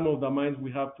 In some of the mines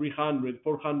we have 300,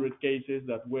 400 cases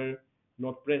that were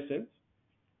not present.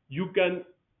 You can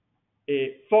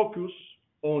focus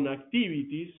on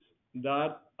activities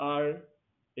that are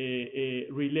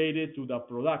related to the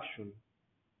production,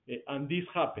 and this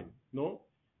happened. No,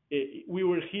 we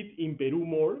were hit in Peru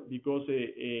more because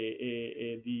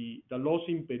the loss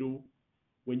in Peru,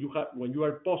 when you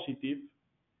are positive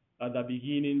at the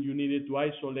beginning, you needed to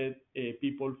isolate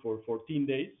people for 14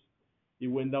 days. It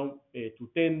went down to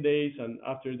 10 days, and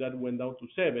after that went down to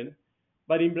 7.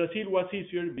 But in Brazil was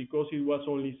easier because it was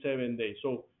only 7 days.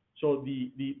 So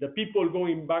the people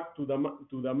going back to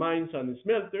the mines and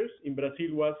smelters in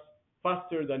Brazil was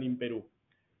faster than in Peru.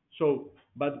 So,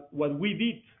 but what we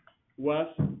did was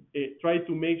try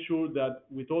to make sure that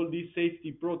with all these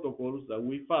safety protocols that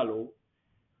we follow,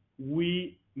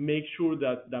 we make sure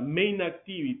that the main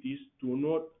activities do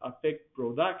not affect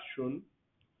production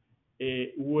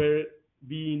were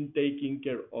being taken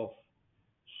care of.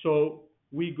 So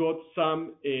we got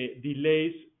some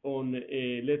delays on,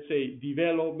 let's say,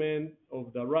 development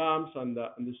of the ramps and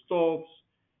the stops,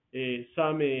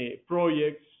 some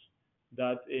projects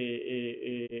that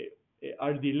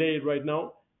are delayed right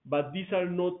now, but these are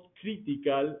not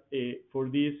critical for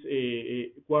this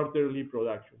quarterly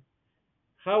production.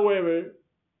 However,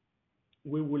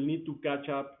 we will need to catch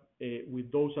up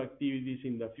with those activities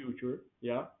in the future,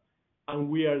 yeah, and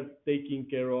we are taking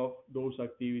care of those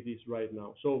activities right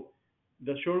now. So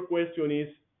the short question is,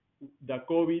 the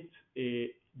COVID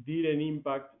didn't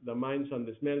impact the mines and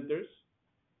the smelters,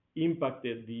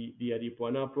 impacted the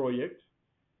Aripuanã project,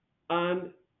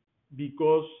 and this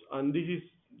is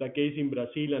the case in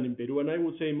Brazil and in Peru, and I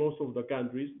would say most of the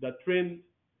countries, the trend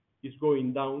is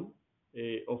going down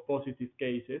of positive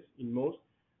cases in most,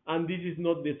 and this is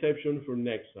not the exception for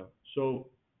Nexa. So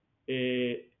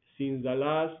since the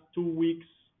last 2 weeks,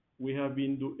 we have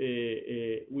been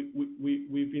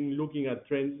we've been looking at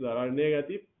trends that are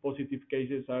negative. Positive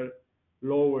cases are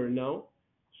lower now,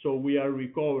 so we are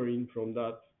recovering from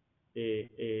that,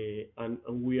 and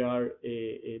we are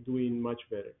doing much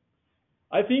better.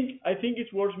 I think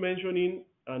it's worth mentioning,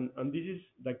 and this is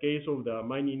the case of the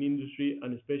mining industry,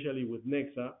 and especially with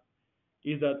Nexa,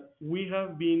 is that we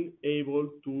have been able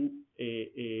to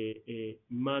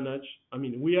manage. I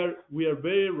mean, we are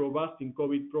very robust in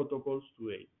COVID protocols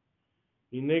today.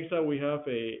 In Nexa, we have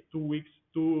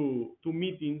 2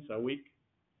 meetings a week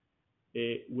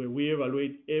where we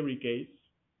evaluate every case,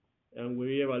 and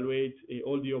we evaluate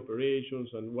all the operations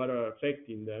and what are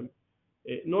affecting them,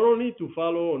 not only to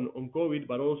follow on COVID,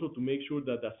 but also to make sure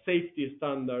that the safety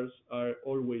standards are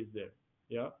always there.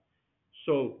 Yeah.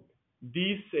 So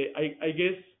this, I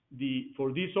guess,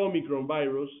 for this Omicron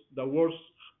virus, the worst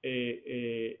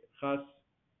has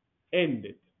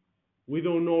ended. We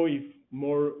don't know if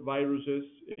more viruses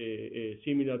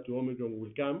similar to Omicron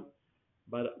will come,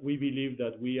 but we believe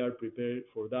that we are prepared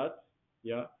for that.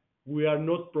 Yeah, we are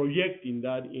not projecting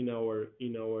that in our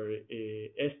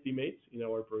estimates, in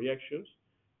our projections,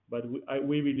 but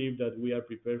we believe that we are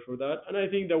prepared for that, and I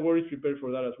think the world is prepared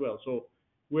for that as well. So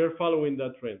we are following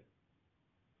that trend.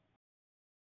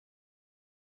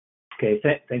 Okay,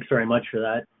 thanks very much for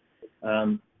that.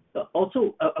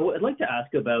 Also, I'd like to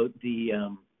ask about the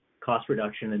cost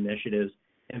reduction initiatives,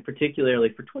 and particularly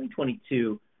for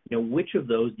 2022. Which of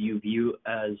those do you view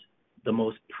as the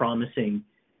most promising,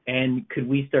 and could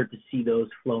we start to see those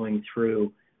flowing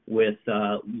through with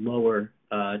lower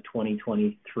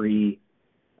 2023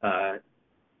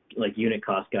 like unit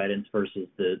cost guidance versus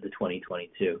the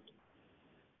 2022?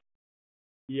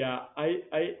 Yeah,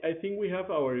 I think we have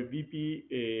our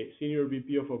VP, senior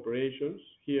VP of operations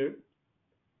here.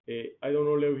 I don't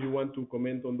know, Leo, if you want to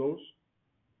comment on those.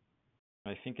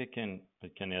 I think I can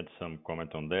add some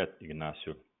comment on that,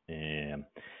 Ignacio. And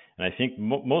I think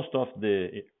most of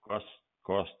the cost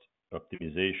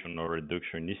optimization or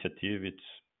reduction initiative, it's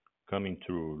coming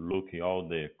through looking all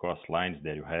the cost lines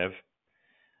that you have.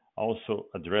 Also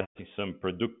addressing some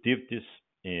productivities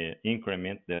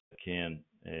increment that can,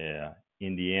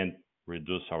 in the end,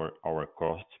 reduce our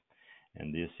costs.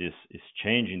 And this is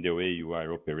changing the way you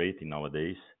are operating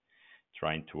nowadays,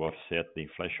 trying to offset the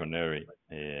inflationary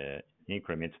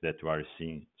increments that we are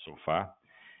seeing so far.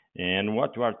 And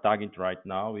what we are targeting right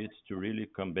now is to really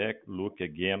come back, look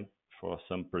again for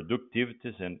some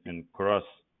productivities and cross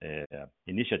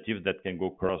initiatives that can go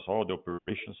across all the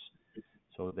operations,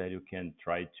 so that you can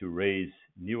try to raise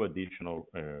new additional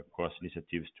cost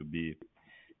initiatives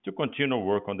to continue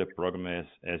work on the program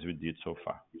as we did so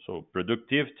far. So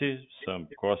productivity, some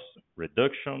cost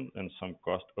reduction, and some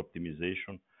cost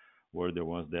optimization were the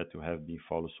ones that have been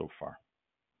followed so far.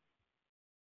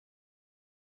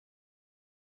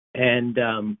 And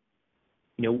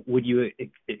would you?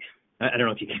 I don't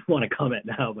know if you want to comment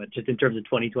now, but just in terms of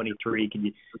 2023, can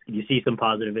you see some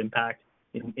positive impact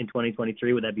in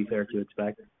 2023? Would that be fair to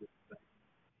expect?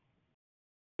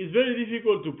 It's very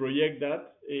difficult to project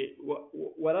that.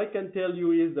 What I can tell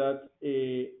you is that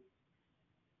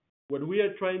what we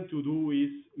are trying to do is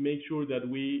make sure that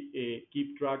we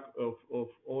keep track of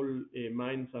all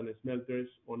mines and smelters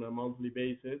on a monthly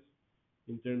basis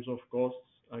in terms of costs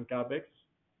and capex.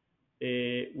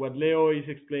 What Leo is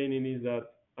explaining is that,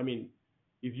 I mean,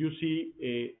 if you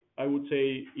see, I would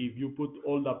say if you put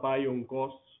all the pie on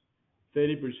costs,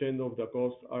 30% of the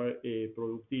costs are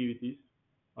productivities,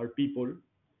 are people.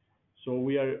 So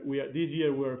we are this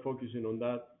year we are focusing on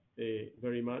that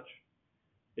very much.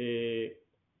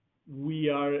 We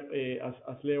are, as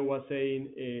Leo was saying,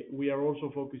 we are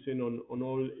also focusing on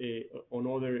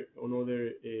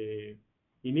other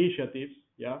initiatives.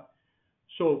 Yeah.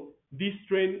 So this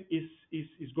trend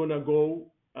is gonna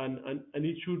go and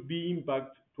it should be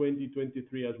impact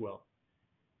 2023 as well.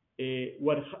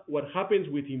 What happens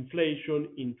with inflation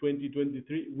in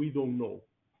 2023, we don't know.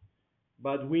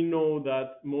 But we know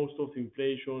that most of the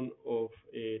inflation of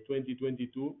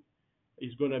 2022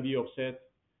 is gonna be offset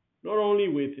not only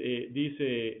with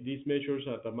these measures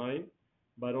at the mine,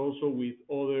 but also with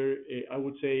other, I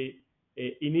would say,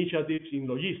 initiatives in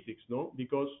logistics, no?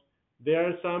 Because there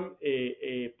are some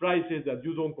prices that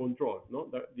you don't control, no?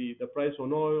 The price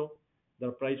on oil,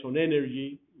 the price on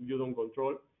energy, you don't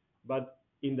control. But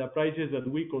in the prices that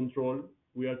we control,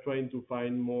 we are trying to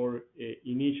find more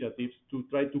initiatives to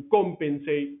try to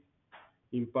compensate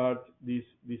in part these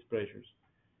pressures.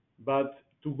 But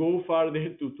to go farther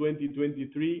to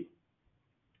 2023,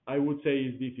 I would say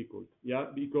is difficult, yeah?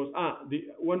 Because the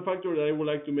one factor that I would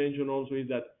like to mention also is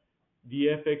that the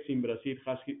FX in Brazil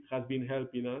has been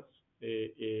helping us.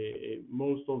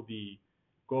 Most of the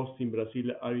costs in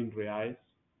Brazil are in reais,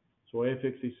 so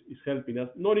FX is helping us.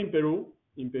 Not in Peru.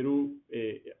 In Peru,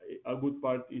 a good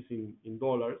part is in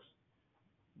dollars,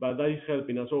 but that is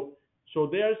helping us. So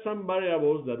there are some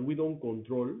variables that we don't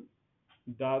control,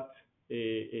 that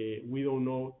we don't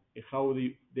know how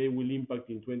they will impact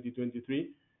in 2023.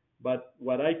 But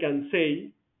what I can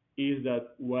say is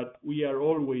that what we are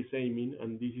always aiming,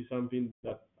 and this is something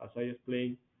that, as I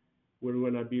explained, we're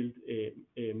gonna build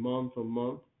a month on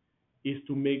month, is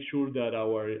to make sure that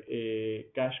our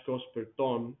cash cost per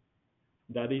ton,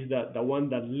 that is the one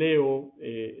that Leo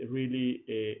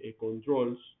really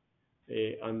controls,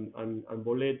 and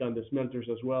Boleta and the smelters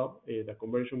as well, the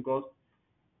conversion cost,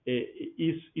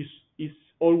 is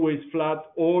always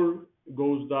flat or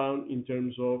goes down in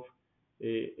terms of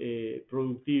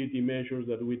productivity measures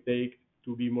that we take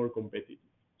to be more competitive.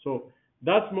 So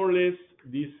that's more or less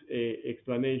this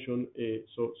explanation.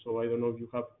 So I don't know if you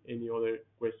have any other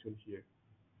questions here.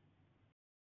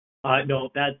 No,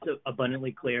 that's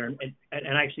abundantly clear. And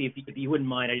actually, if you wouldn't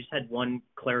mind, I just had one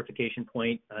clarification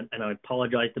point, and I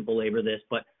apologize to belabor this,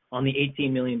 but on the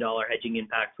 $18 million hedging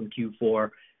impact from Q4,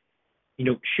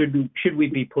 should we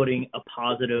be putting a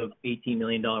positive $18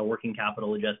 million working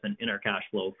capital adjustment in our cash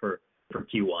flow for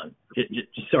Q1? Just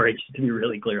to be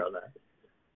really clear on that.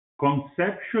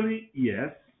 Conceptually,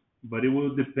 yes, but it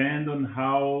will depend on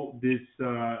how this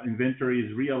inventory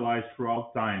is realized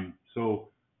throughout time. So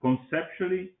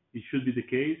conceptually, it should be the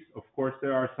case. Of course,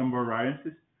 there are some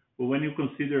variances, but when you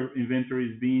consider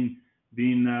inventories being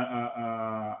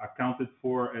accounted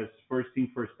for as first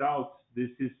in, first out, this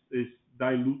is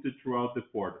diluted throughout the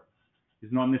quarter.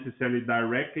 It's not necessarily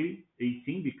directly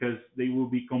 18 because they will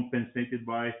be compensated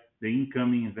by the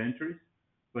incoming inventories,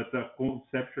 but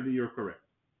conceptually, you're correct.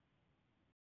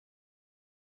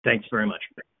 Thanks very much.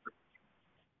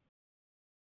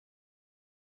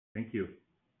 Thank you.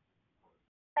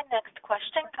 The next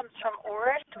question comes from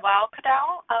Orest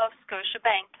Wowkodaw of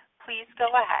Scotiabank. Please go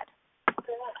ahead.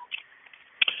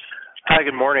 Hi,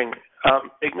 good morning.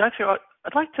 Ignacio,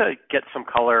 I'd like to get some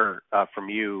color from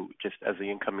you just as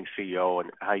the incoming CEO and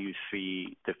how you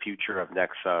see the future of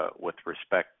Nexa with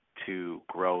respect to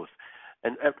growth.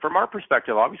 And from our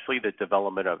perspective, obviously the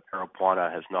development of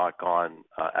Aripuanã has not gone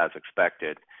as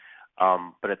expected.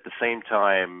 But at the same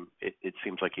time, it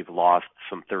seems like you've lost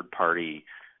some third-party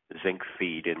zinc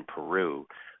feed in Peru.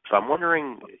 So I'm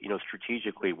wondering,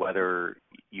 strategically, whether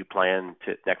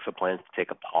Nexa plans to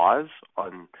take a pause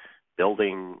on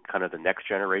building kind of the next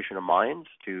generation of mines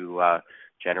to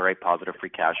generate positive free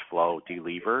cash flow,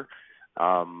 delever,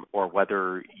 or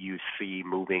whether you see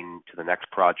moving to the next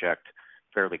project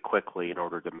fairly quickly in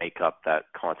order to make up that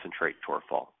concentrate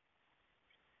shortfall.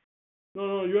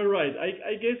 No, you're right.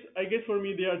 I guess for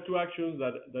me there are two actions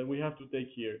that we have to take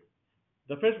here.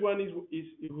 The first one is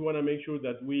we want to make sure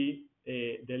that we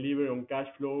deliver on cash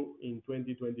flow in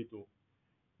 2022.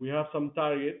 We have some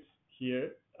targets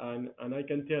here, and I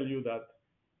can tell you that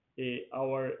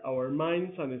our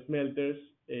mines and smelters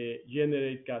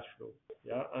generate cash flow.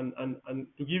 Yeah, and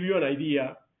to give you an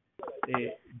idea,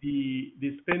 the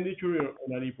expenditure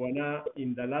on Aripuanã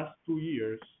in the last 2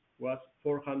 years was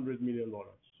 $400 million.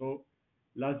 So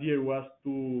last year was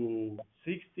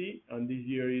 260, and this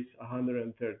year is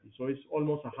 130. So it's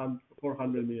almost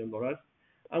 $400 million,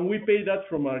 and we pay that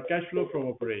from our cash flow from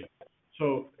operations.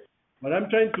 So what I'm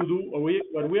trying to do,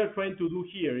 what we are trying to do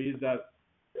here is that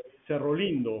Cerro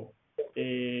Lindo,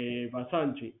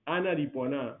 Basanchi, and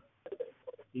Aripuanã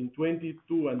in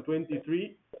 22 and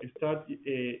 23 start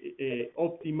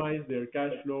optimize their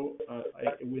cash flow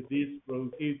with these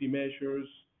productivity measures,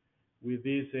 with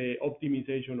this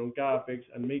optimization on capex,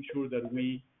 and make sure that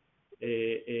we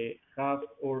have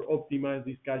or optimize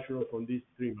this cash flow from these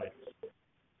three mines.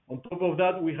 On top of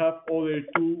that, we have other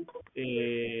two,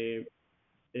 the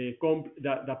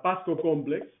Pasco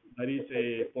complex, that is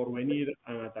Porvenir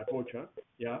and Atacocha,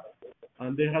 yeah,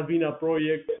 and there has been a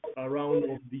project around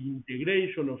of the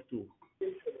integration of two.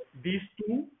 These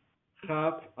two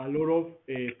have a lot of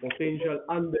potential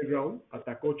underground,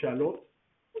 Atacocha a lot,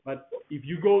 but if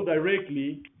you go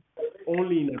directly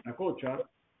only in Atacocha,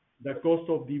 the cost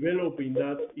of developing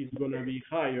that is going to be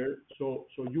higher, so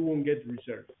you won't get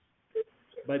reserves.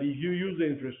 But if you use the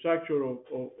infrastructure of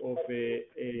El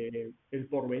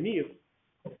Porvenir,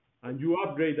 and you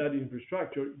upgrade that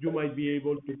infrastructure, you might be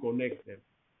able to connect them.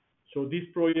 So this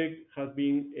project has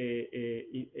been,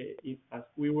 as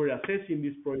we were assessing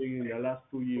this project in the last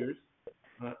 2 years,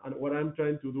 and what I'm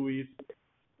trying to do is,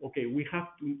 okay, we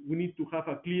need to have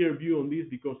a clear view on this,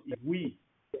 because if we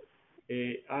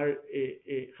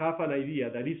have an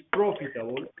idea that is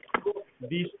profitable,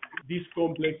 this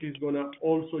complex is gonna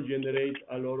also generate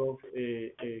a lot of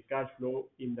cash flow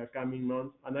in the coming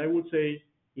months, and I would say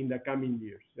in the coming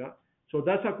years. Yeah. So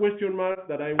that's a question mark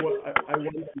that I want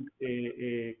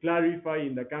to clarify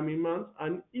in the coming months,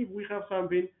 and if we have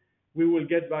something, we will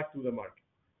get back to the market.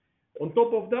 On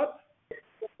top of that,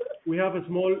 we have a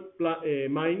small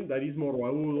mine that is Morro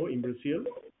Agudo in Brazil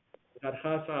that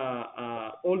has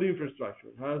all the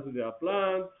infrastructure, has the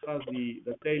plant, has the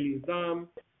tailings dam,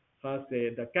 has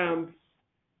the camps,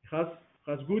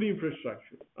 has good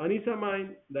infrastructure, and it's a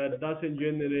mine that doesn't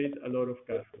generate a lot of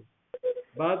cash flow.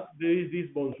 But there is this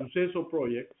Bon Suceso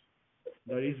project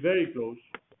that is very close,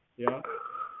 yeah,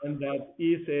 and that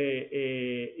is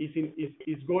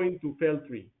going to FEL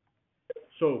 3.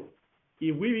 So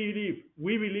if we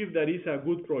believe that it's a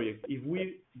good project, if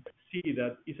we see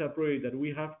that it's a project that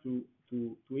we have to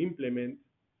implement,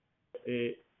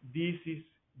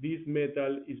 this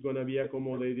metal is going to be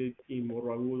accommodated in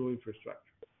Morro Agudo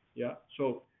infrastructure. Yeah.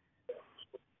 So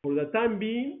for the time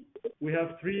being, we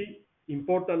have three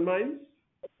important mines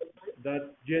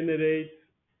that generate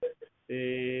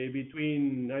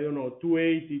between, I don't know,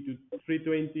 280 to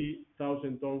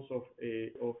 320,000 tons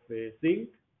of zinc.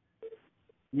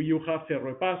 You have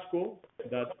Cerro Pasco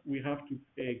that we have to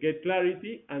get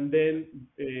clarity, and then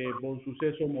Bon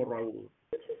Suceso, Morro Agudo.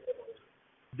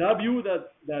 That view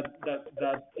that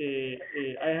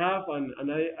I have,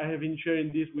 and I have been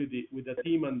sharing this with the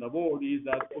team and the board, is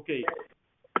that okay,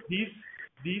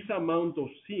 this amount of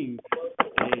zinc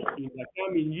in the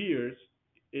coming years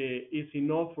is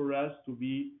enough for us to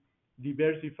be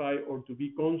diversified or to be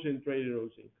concentrated on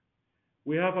zinc.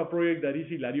 We have a project that is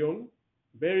Hilarion,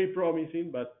 very promising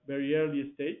but very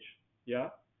early stage. Yeah,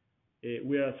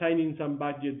 we are assigning some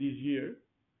budget this year,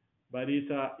 but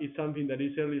it's something that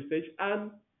is early stage,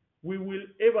 and we will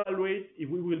evaluate if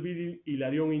we will be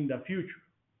Hilarion in the future.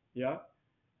 Yeah,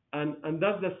 and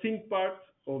that's the zinc part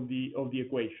of the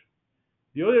equation.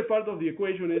 The other part of the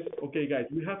equation is, okay, guys,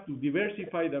 we have to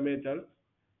diversify the metals,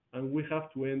 and we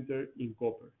have to enter in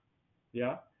copper.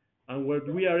 Yeah, and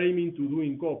what we are aiming to do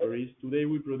in copper is today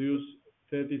we produce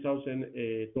 30,000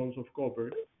 tons of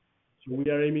copper, so we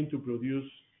are aiming to produce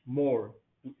more,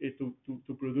 to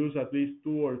produce at least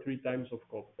 2 or 3 times of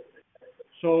copper.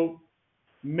 So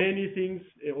many things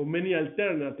or many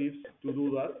alternatives to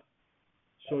do that.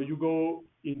 So you go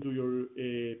into your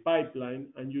pipeline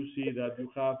and you see that you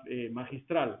have a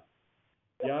Magistral.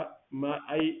 Yeah,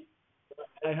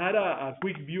 I had a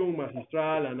quick view on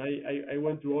Magistral, and I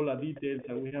went through all the details,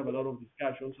 and we have a lot of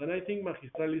discussions, and I think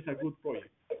Magistral is a good project.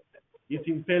 It's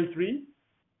in FEL 3,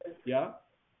 yeah,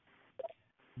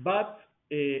 but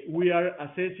we are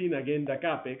assessing again the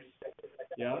CAPEX,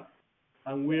 yeah,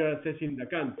 and we are assessing the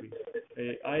country.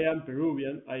 I am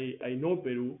Peruvian, I know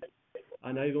Peru,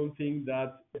 and I don't think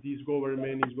that this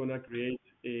government is going to create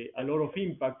a lot of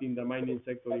impact in the mining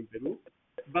sector in Peru.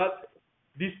 But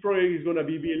this project is going to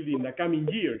be built in the coming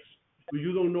years. So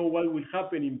you don't know what will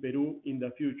happen in Peru in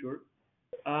the future.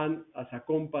 And as a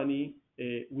company,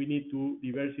 we need to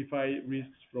diversify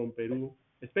risks from Peru,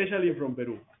 especially from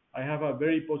Peru. I have a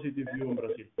very positive view on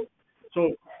Brazil.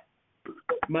 So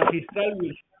Magistral will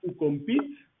have to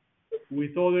compete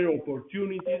with other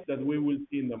opportunities that we will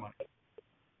see in the market.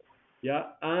 Yeah,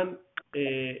 and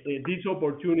these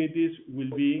opportunities will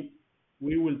be,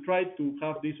 we will try to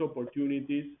have these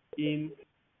opportunities in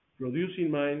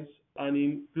producing mines and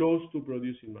in close to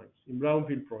producing mines, in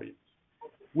brownfield projects.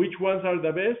 Which ones are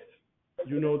the best?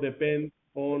 Depend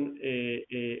on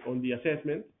the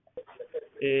assessment.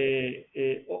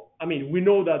 I mean, we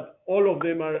know that all of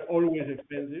them are always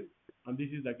expensive, and this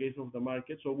is the case of the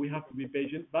market, so we have to be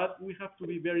patient, but we have to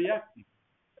be very active.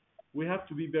 We have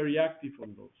to be very active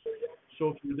on those.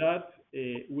 So for that,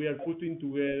 we are putting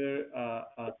together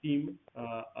a team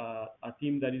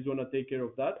that is going to take care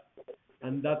of that,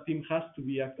 and that team has to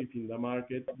be active in the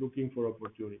market looking for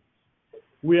opportunities.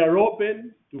 We are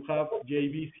open to have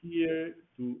JVs here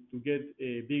to get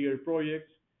bigger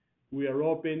projects. We are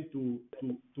open to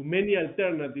many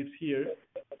alternatives here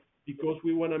because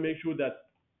we want to make sure that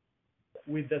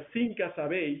with the zinc as a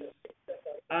base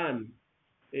and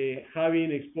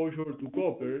having exposure to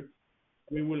copper,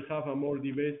 we will have a more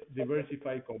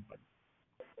diversified company.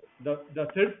 The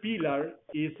third pillar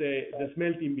is the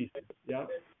smelting business, yeah?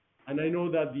 And I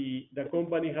know that the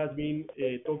company has been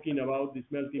talking about the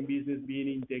smelting business being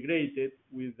integrated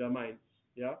with the mines,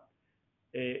 yeah?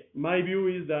 My view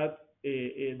is that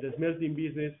the smelting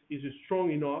business is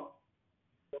strong enough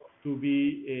to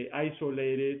be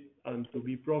isolated and to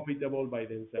be profitable by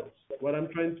themselves. What I'm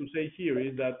trying to say here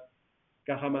is that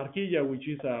Cajamarquilla, which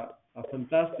is a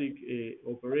fantastic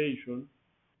operation,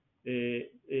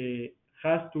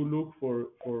 has to look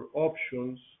for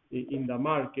options in the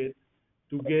market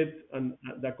to get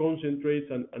the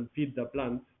concentrates and feed the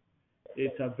plant.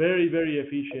 It's a very, very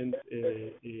efficient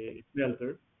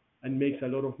smelter and makes a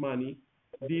lot of money.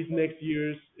 These next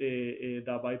years, the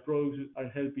byproducts are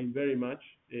helping very much,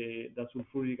 the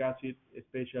sulfuric acid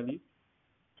especially.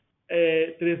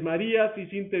 Tres Marias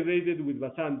is integrated with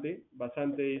Vazante.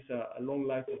 Vazante is a long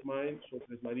life of mine, so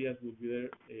Tres Marias will be there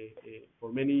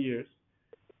for many years.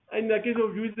 In the case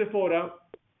of Juiz de Fora,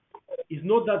 it's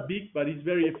not that big, but it's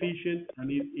very efficient and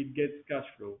it gets cash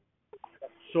flow.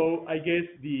 So I guess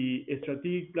the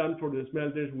strategic plan for the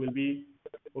smelters will be,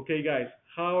 okay, guys,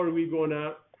 how are we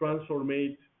gonna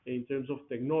transformate in terms of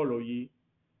technology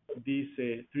these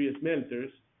 3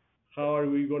 smelters? How are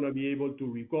we going to be able to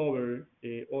recover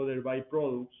other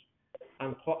byproducts?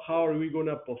 And how are we going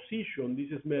to position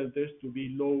these smelters to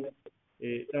be low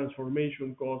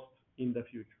transformation costs in the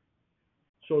future?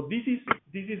 So this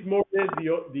is more or less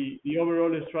the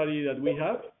overall strategy that we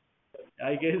have.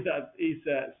 I guess that is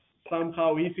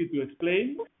somehow easy to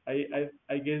explain. I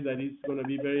guess that it's going to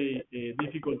be very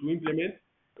difficult to implement,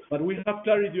 but we have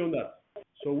clarity on that,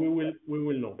 so we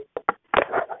will know.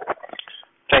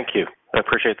 Thank you. I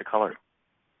appreciate the color.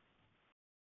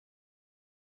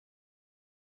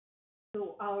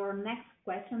 So our next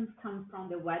question comes from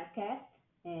the webcast.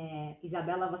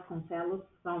 Isabella Vasconcelos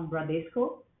from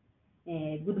Bradesco.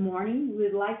 Good morning.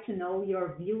 We'd like to know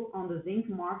your view on the zinc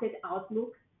market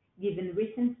outlook given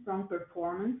recent strong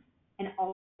performance and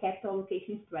all capital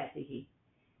allocation strategy.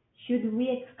 Should we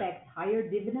expect higher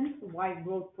dividends while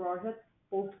growth projects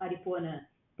post Aripuanã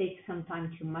take some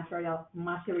time to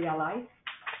materialize?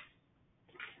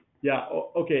 Yeah,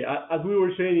 okay. As we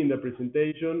were saying in the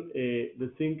presentation,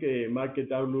 the zinc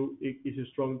market outlook is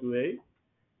strong today.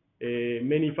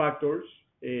 Many factors.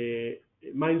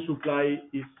 Mine supply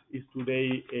is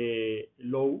today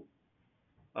low,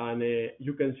 and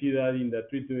you can see that in the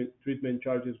treatment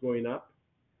charges going up.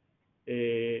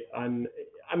 And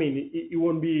I mean, it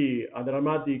won't be a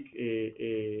dramatic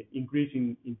increase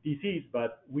in TCs,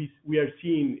 but we are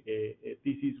seeing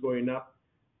TCs going up,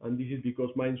 and this is because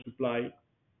mine supply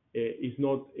is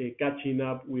not catching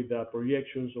up with the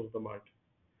projections of the market.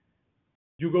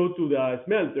 You go to the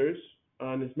smelters,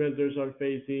 and smelters are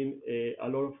facing a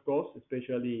lot of costs,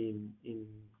 especially in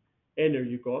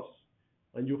energy costs.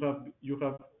 And you have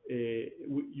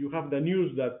the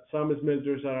news that some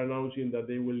smelters are announcing that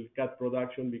they will cut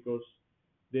production because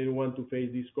they don't want to face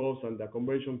these costs, and the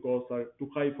conversion costs are too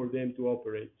high for them to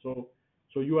operate. So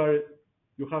you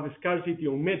have a scarcity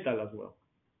on metal as well.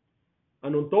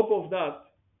 And on top of that,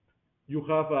 you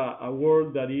have a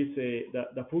world that is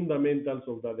the fundamentals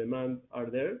of the demand are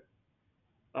there,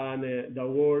 and the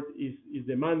world is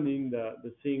demanding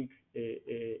the zinc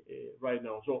right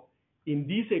now. So in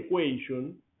this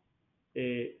equation,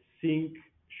 zinc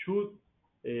should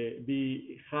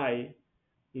be high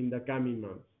in the coming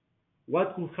months.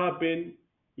 What could happen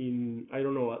in, I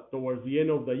don't know, towards the end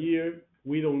of the year,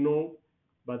 we don't know,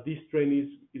 but this trend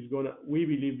is gonna, we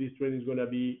believe this trend is gonna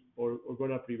be or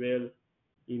gonna prevail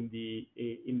in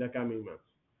the coming months.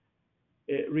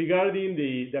 Regarding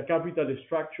the capital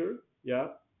structure, yeah,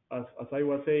 as I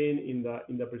was saying in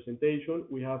the presentation,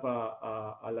 we have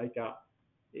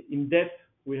in debt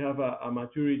we have a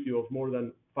maturity of more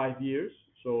than 5 years,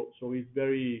 so it's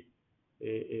very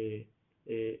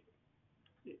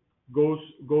goes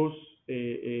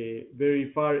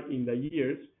very far in the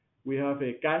years. We have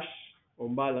a cash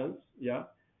on balance, yeah,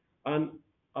 and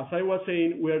as I was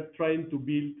saying, we are trying to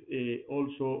build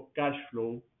also cash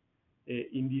flow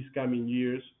in these coming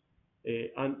years,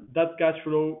 and that cash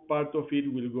flow, part of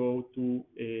it will go to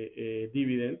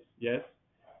dividends. Yes,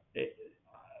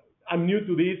 I'm new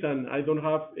to this, and I don't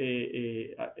have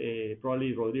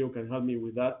probably Rodrigo can help me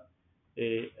with that.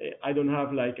 I don't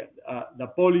have like the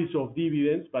policy of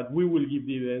dividends, but we will give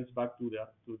dividends back to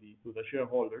the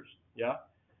shareholders. Yeah,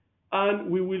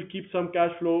 and we will keep some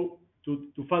cash flow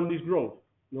to fund this growth.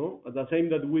 No, at the same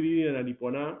that we did in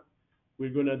Aripuanã, we're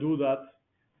gonna do that.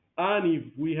 And if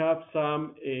we have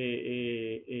some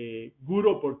good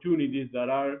opportunities that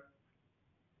are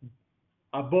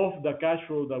above the cash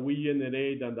flow that we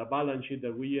generate and the balance sheet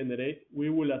that we generate, we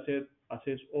will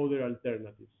assess other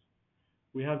alternatives.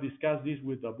 We have discussed this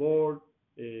with the board,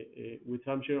 with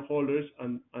some shareholders,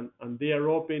 and they are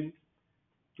open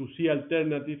to see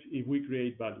alternatives if we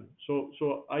create value.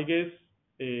 So I guess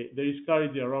there is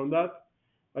clarity around that.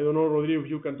 I don't know, Rodrigo, if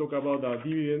you can talk about the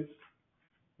dividends.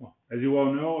 Well, as you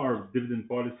all know, our dividend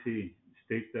policy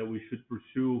states that we should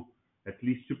pursue at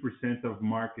least 2% of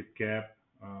market cap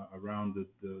around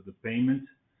the payment.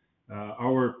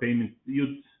 Our payment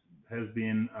yield has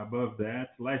been above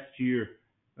that. Last year,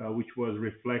 which was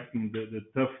reflecting the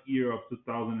tough year of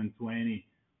 2020,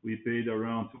 we paid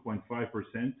around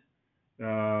 2.5%.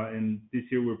 And this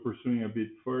year we're pursuing a bit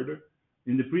further.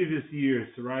 In the previous years,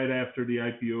 right after the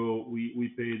IPO,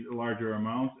 we paid larger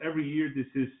amounts. Every year, this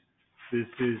is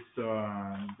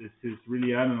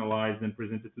really analyzed and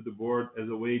presented to the board as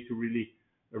a way to really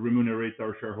remunerate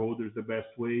our shareholders the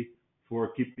best way for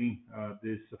keeping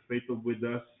this faith with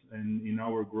us and in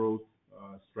our growth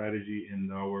strategy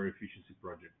and our efficiency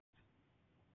project.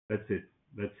 That's it.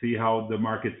 Let's see how the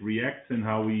market reacts and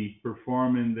how we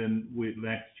perform, and then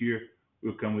next year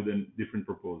we'll come with a different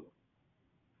proposal.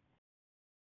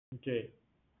 Okay.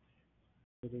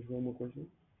 There's one more question.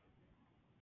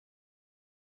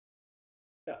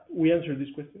 We answered this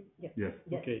question? Yes. Yes.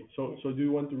 Okay. So do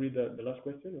you want to read the last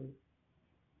question? Or?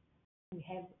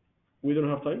 We don't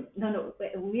have time? No.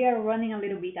 We are running a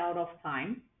little bit out of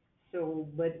time. So,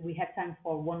 but we have time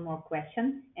for one more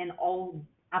question, and all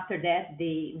After that,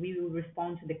 we will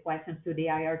respond to the questions to the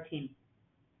IR team.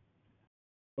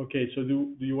 Okay, so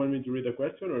do you want me to read the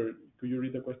question, or could you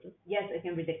read the question? Yes, I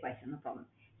can read the question, no problem.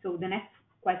 So the next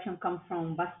question comes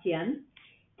from Bastian.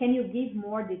 Can you give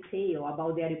more detail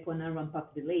about the Aripuanã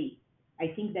ramp-up delay? I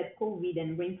think that COVID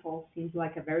and rainfall seems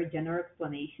like a very general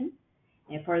explanation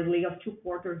for a delay of 2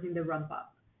 quarters in the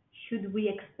ramp-up. Should we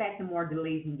expect more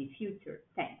delays in the future?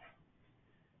 Thanks.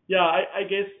 Yeah, I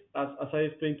guess as I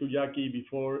explained to Jackie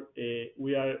before,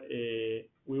 we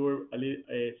were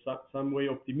some way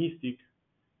optimistic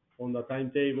on the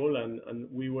timetable, and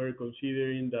we were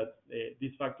considering that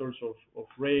these factors of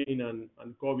rain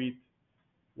and COVID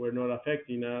were not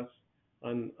affecting us,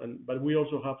 but we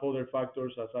also have other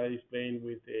factors, as I explained,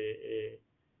 with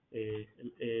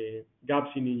gaps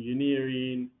in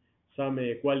engineering, some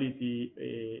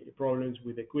quality problems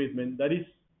with equipment. That is,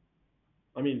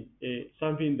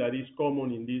 something that is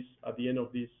common in this at the end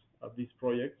of these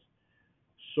projects.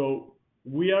 So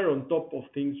we are on top of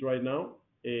things right now.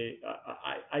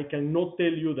 I cannot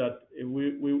tell you that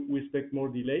we expect more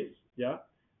delays, yeah,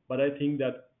 but I think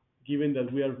that given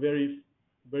that we are very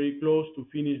very close to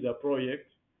finish the project,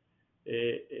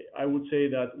 I would say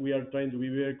that we are trying to be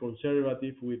very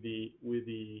conservative with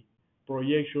the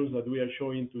projections that we are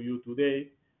showing to you today,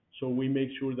 so we make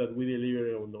sure that we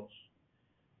deliver on those.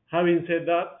 Having said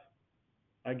that,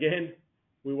 again,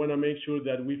 we want to make sure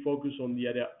that we focus on the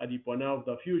Aripuanã of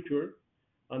the future,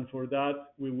 and for that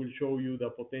we will show you the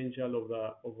potential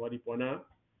of Aripuanã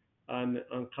and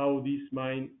how this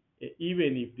mine,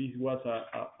 even if this was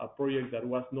a project that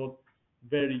was not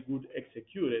very good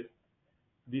executed,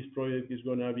 this project is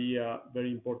going to be a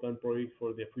very important project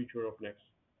for the future of Nexa.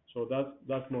 So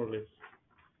that's more or less.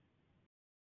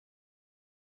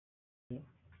 Yeah.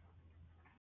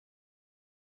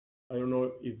 I don't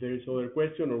know if there is other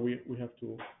question or we have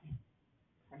to.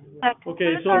 That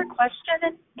concludes our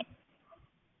question.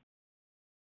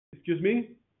 Excuse me?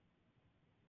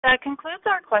 That concludes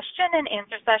our question and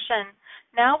answer session.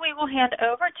 Now we will hand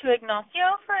over to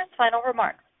Ignacio for his final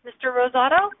remarks. Mr.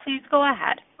 Rosado, please go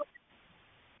ahead.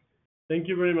 Thank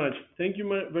you very much. Thank you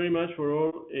very much for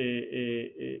all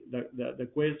the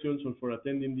questions and for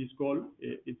attending this call.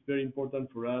 It's very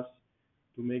important for us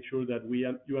to make sure that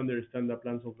you understand the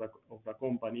plans of the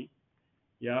company.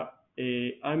 Yeah,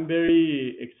 I'm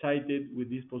very excited with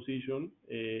this position.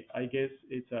 I guess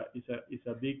it's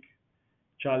a big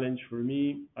challenge for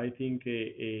me. I think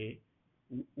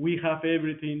we have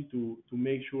everything to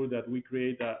make sure that we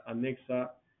create a Nexa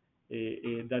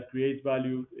that creates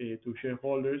value to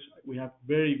shareholders. We have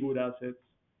very good assets.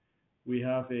 We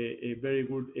have a very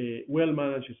good,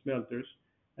 well-managed smelters.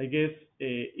 I guess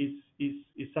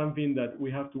it's something that we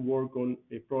have to work on,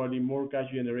 probably more cash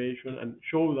generation, and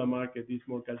show the market this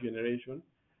more cash generation.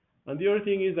 And the other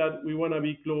thing is that we want to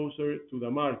be closer to the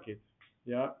market.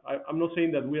 Yeah, I'm not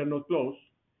saying that we are not close,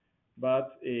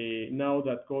 but now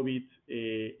that COVID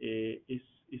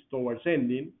is towards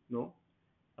ending, no,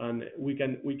 and we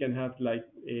can have like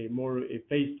more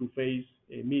face-to-face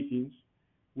meetings.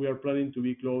 We are planning to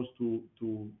be close to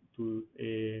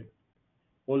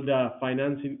all the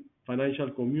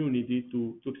financial community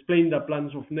to explain the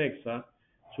plans of Nexa,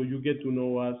 so you get to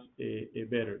know us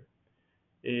better.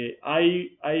 I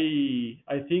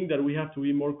think that we have to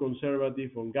be more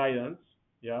conservative on guidance,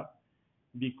 yeah,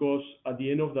 because at the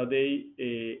end of the day,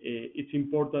 it's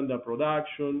important the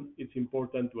production, it's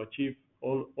important to achieve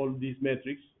all these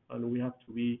metrics, and we have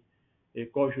to be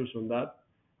cautious on that.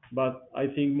 But I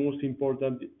think most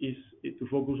important is to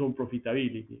focus on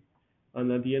profitability,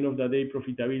 and at the end of the day,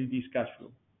 profitability is cash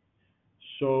flow.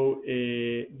 So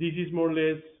this is more or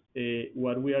less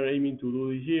what we are aiming to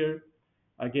do this year.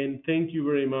 Again, thank you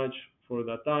very much for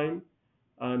the time,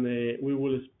 and we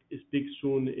will speak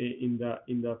soon in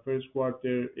the first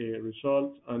quarter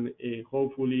results, and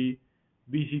hopefully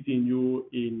visiting you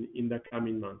in the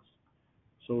coming months.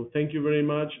 So thank you very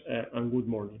much, and good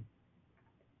morning.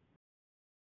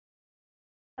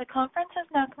 The conference has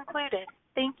now concluded.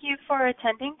 Thank you for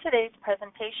attending today's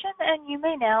presentation, and you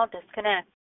may now disconnect.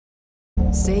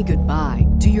 Say goodbye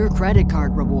to your credit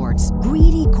card rewards.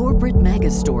 Greedy corporate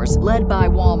mega stores, led by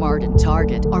Walmart and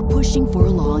Target, are pushing for a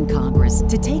law in Congress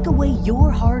to take away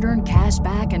your hard-earned cash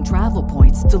back and travel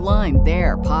points to line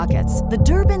their pockets. The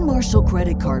Durbin-Marshall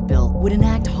credit card bill would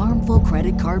enact harmful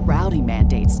credit card routing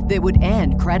mandates that would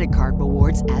end credit card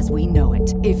rewards as we know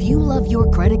it. If you love your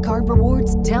credit card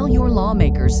rewards, tell your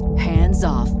lawmakers, hands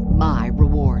off my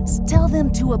rewards. Tell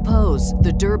them to oppose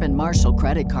the Durbin-Marshall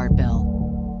credit card bill.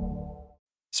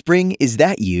 Spring, is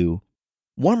that you?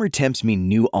 Warmer temps mean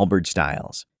new Allbirds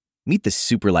styles. Meet the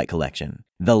Superlight Collection,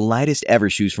 the lightest ever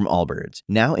shoes from Allbirds,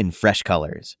 now in fresh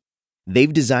colors.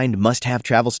 They've designed must-have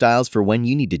travel styles for when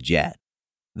you need to jet.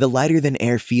 The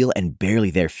lighter-than-air feel and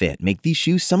barely-there fit make these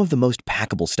shoes some of the most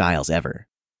packable styles ever.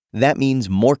 That means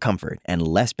more comfort and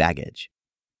less baggage.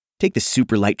 Take the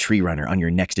Superlight Tree Runner on your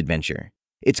next adventure.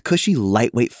 Its cushy,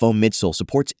 lightweight foam midsole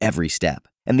supports every step,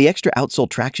 and the extra outsole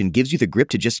traction gives you the grip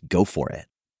to just go for it.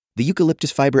 The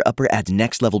eucalyptus fiber upper adds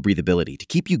next-level breathability to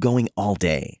keep you going all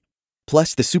day.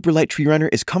 Plus, the Superlight Tree Runner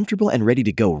is comfortable and ready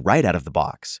to go right out of the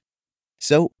box.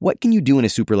 So, what can you do in a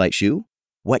Superlight shoe?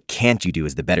 What can't you do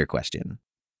is the better question.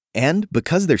 And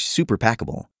because they're super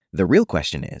packable, the real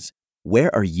question is,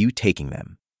 where are you taking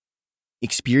them?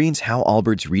 Experience how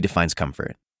Allbirds redefines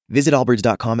comfort. Visit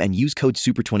allbirds.com and use code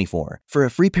SUPER24 for a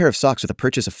free pair of socks with a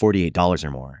purchase of $48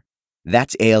 or more.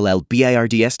 That's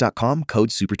ALLBIRDS.com, code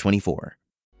SUPER24.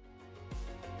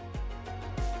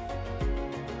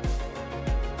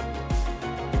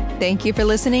 Thank you for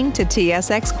listening to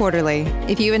TSX Quarterly.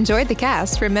 If you enjoyed the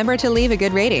cast, remember to leave a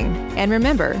good rating. And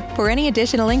remember, for any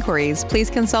additional inquiries,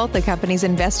 please consult the company's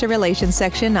investor relations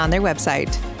section on their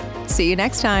website. See you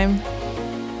next time.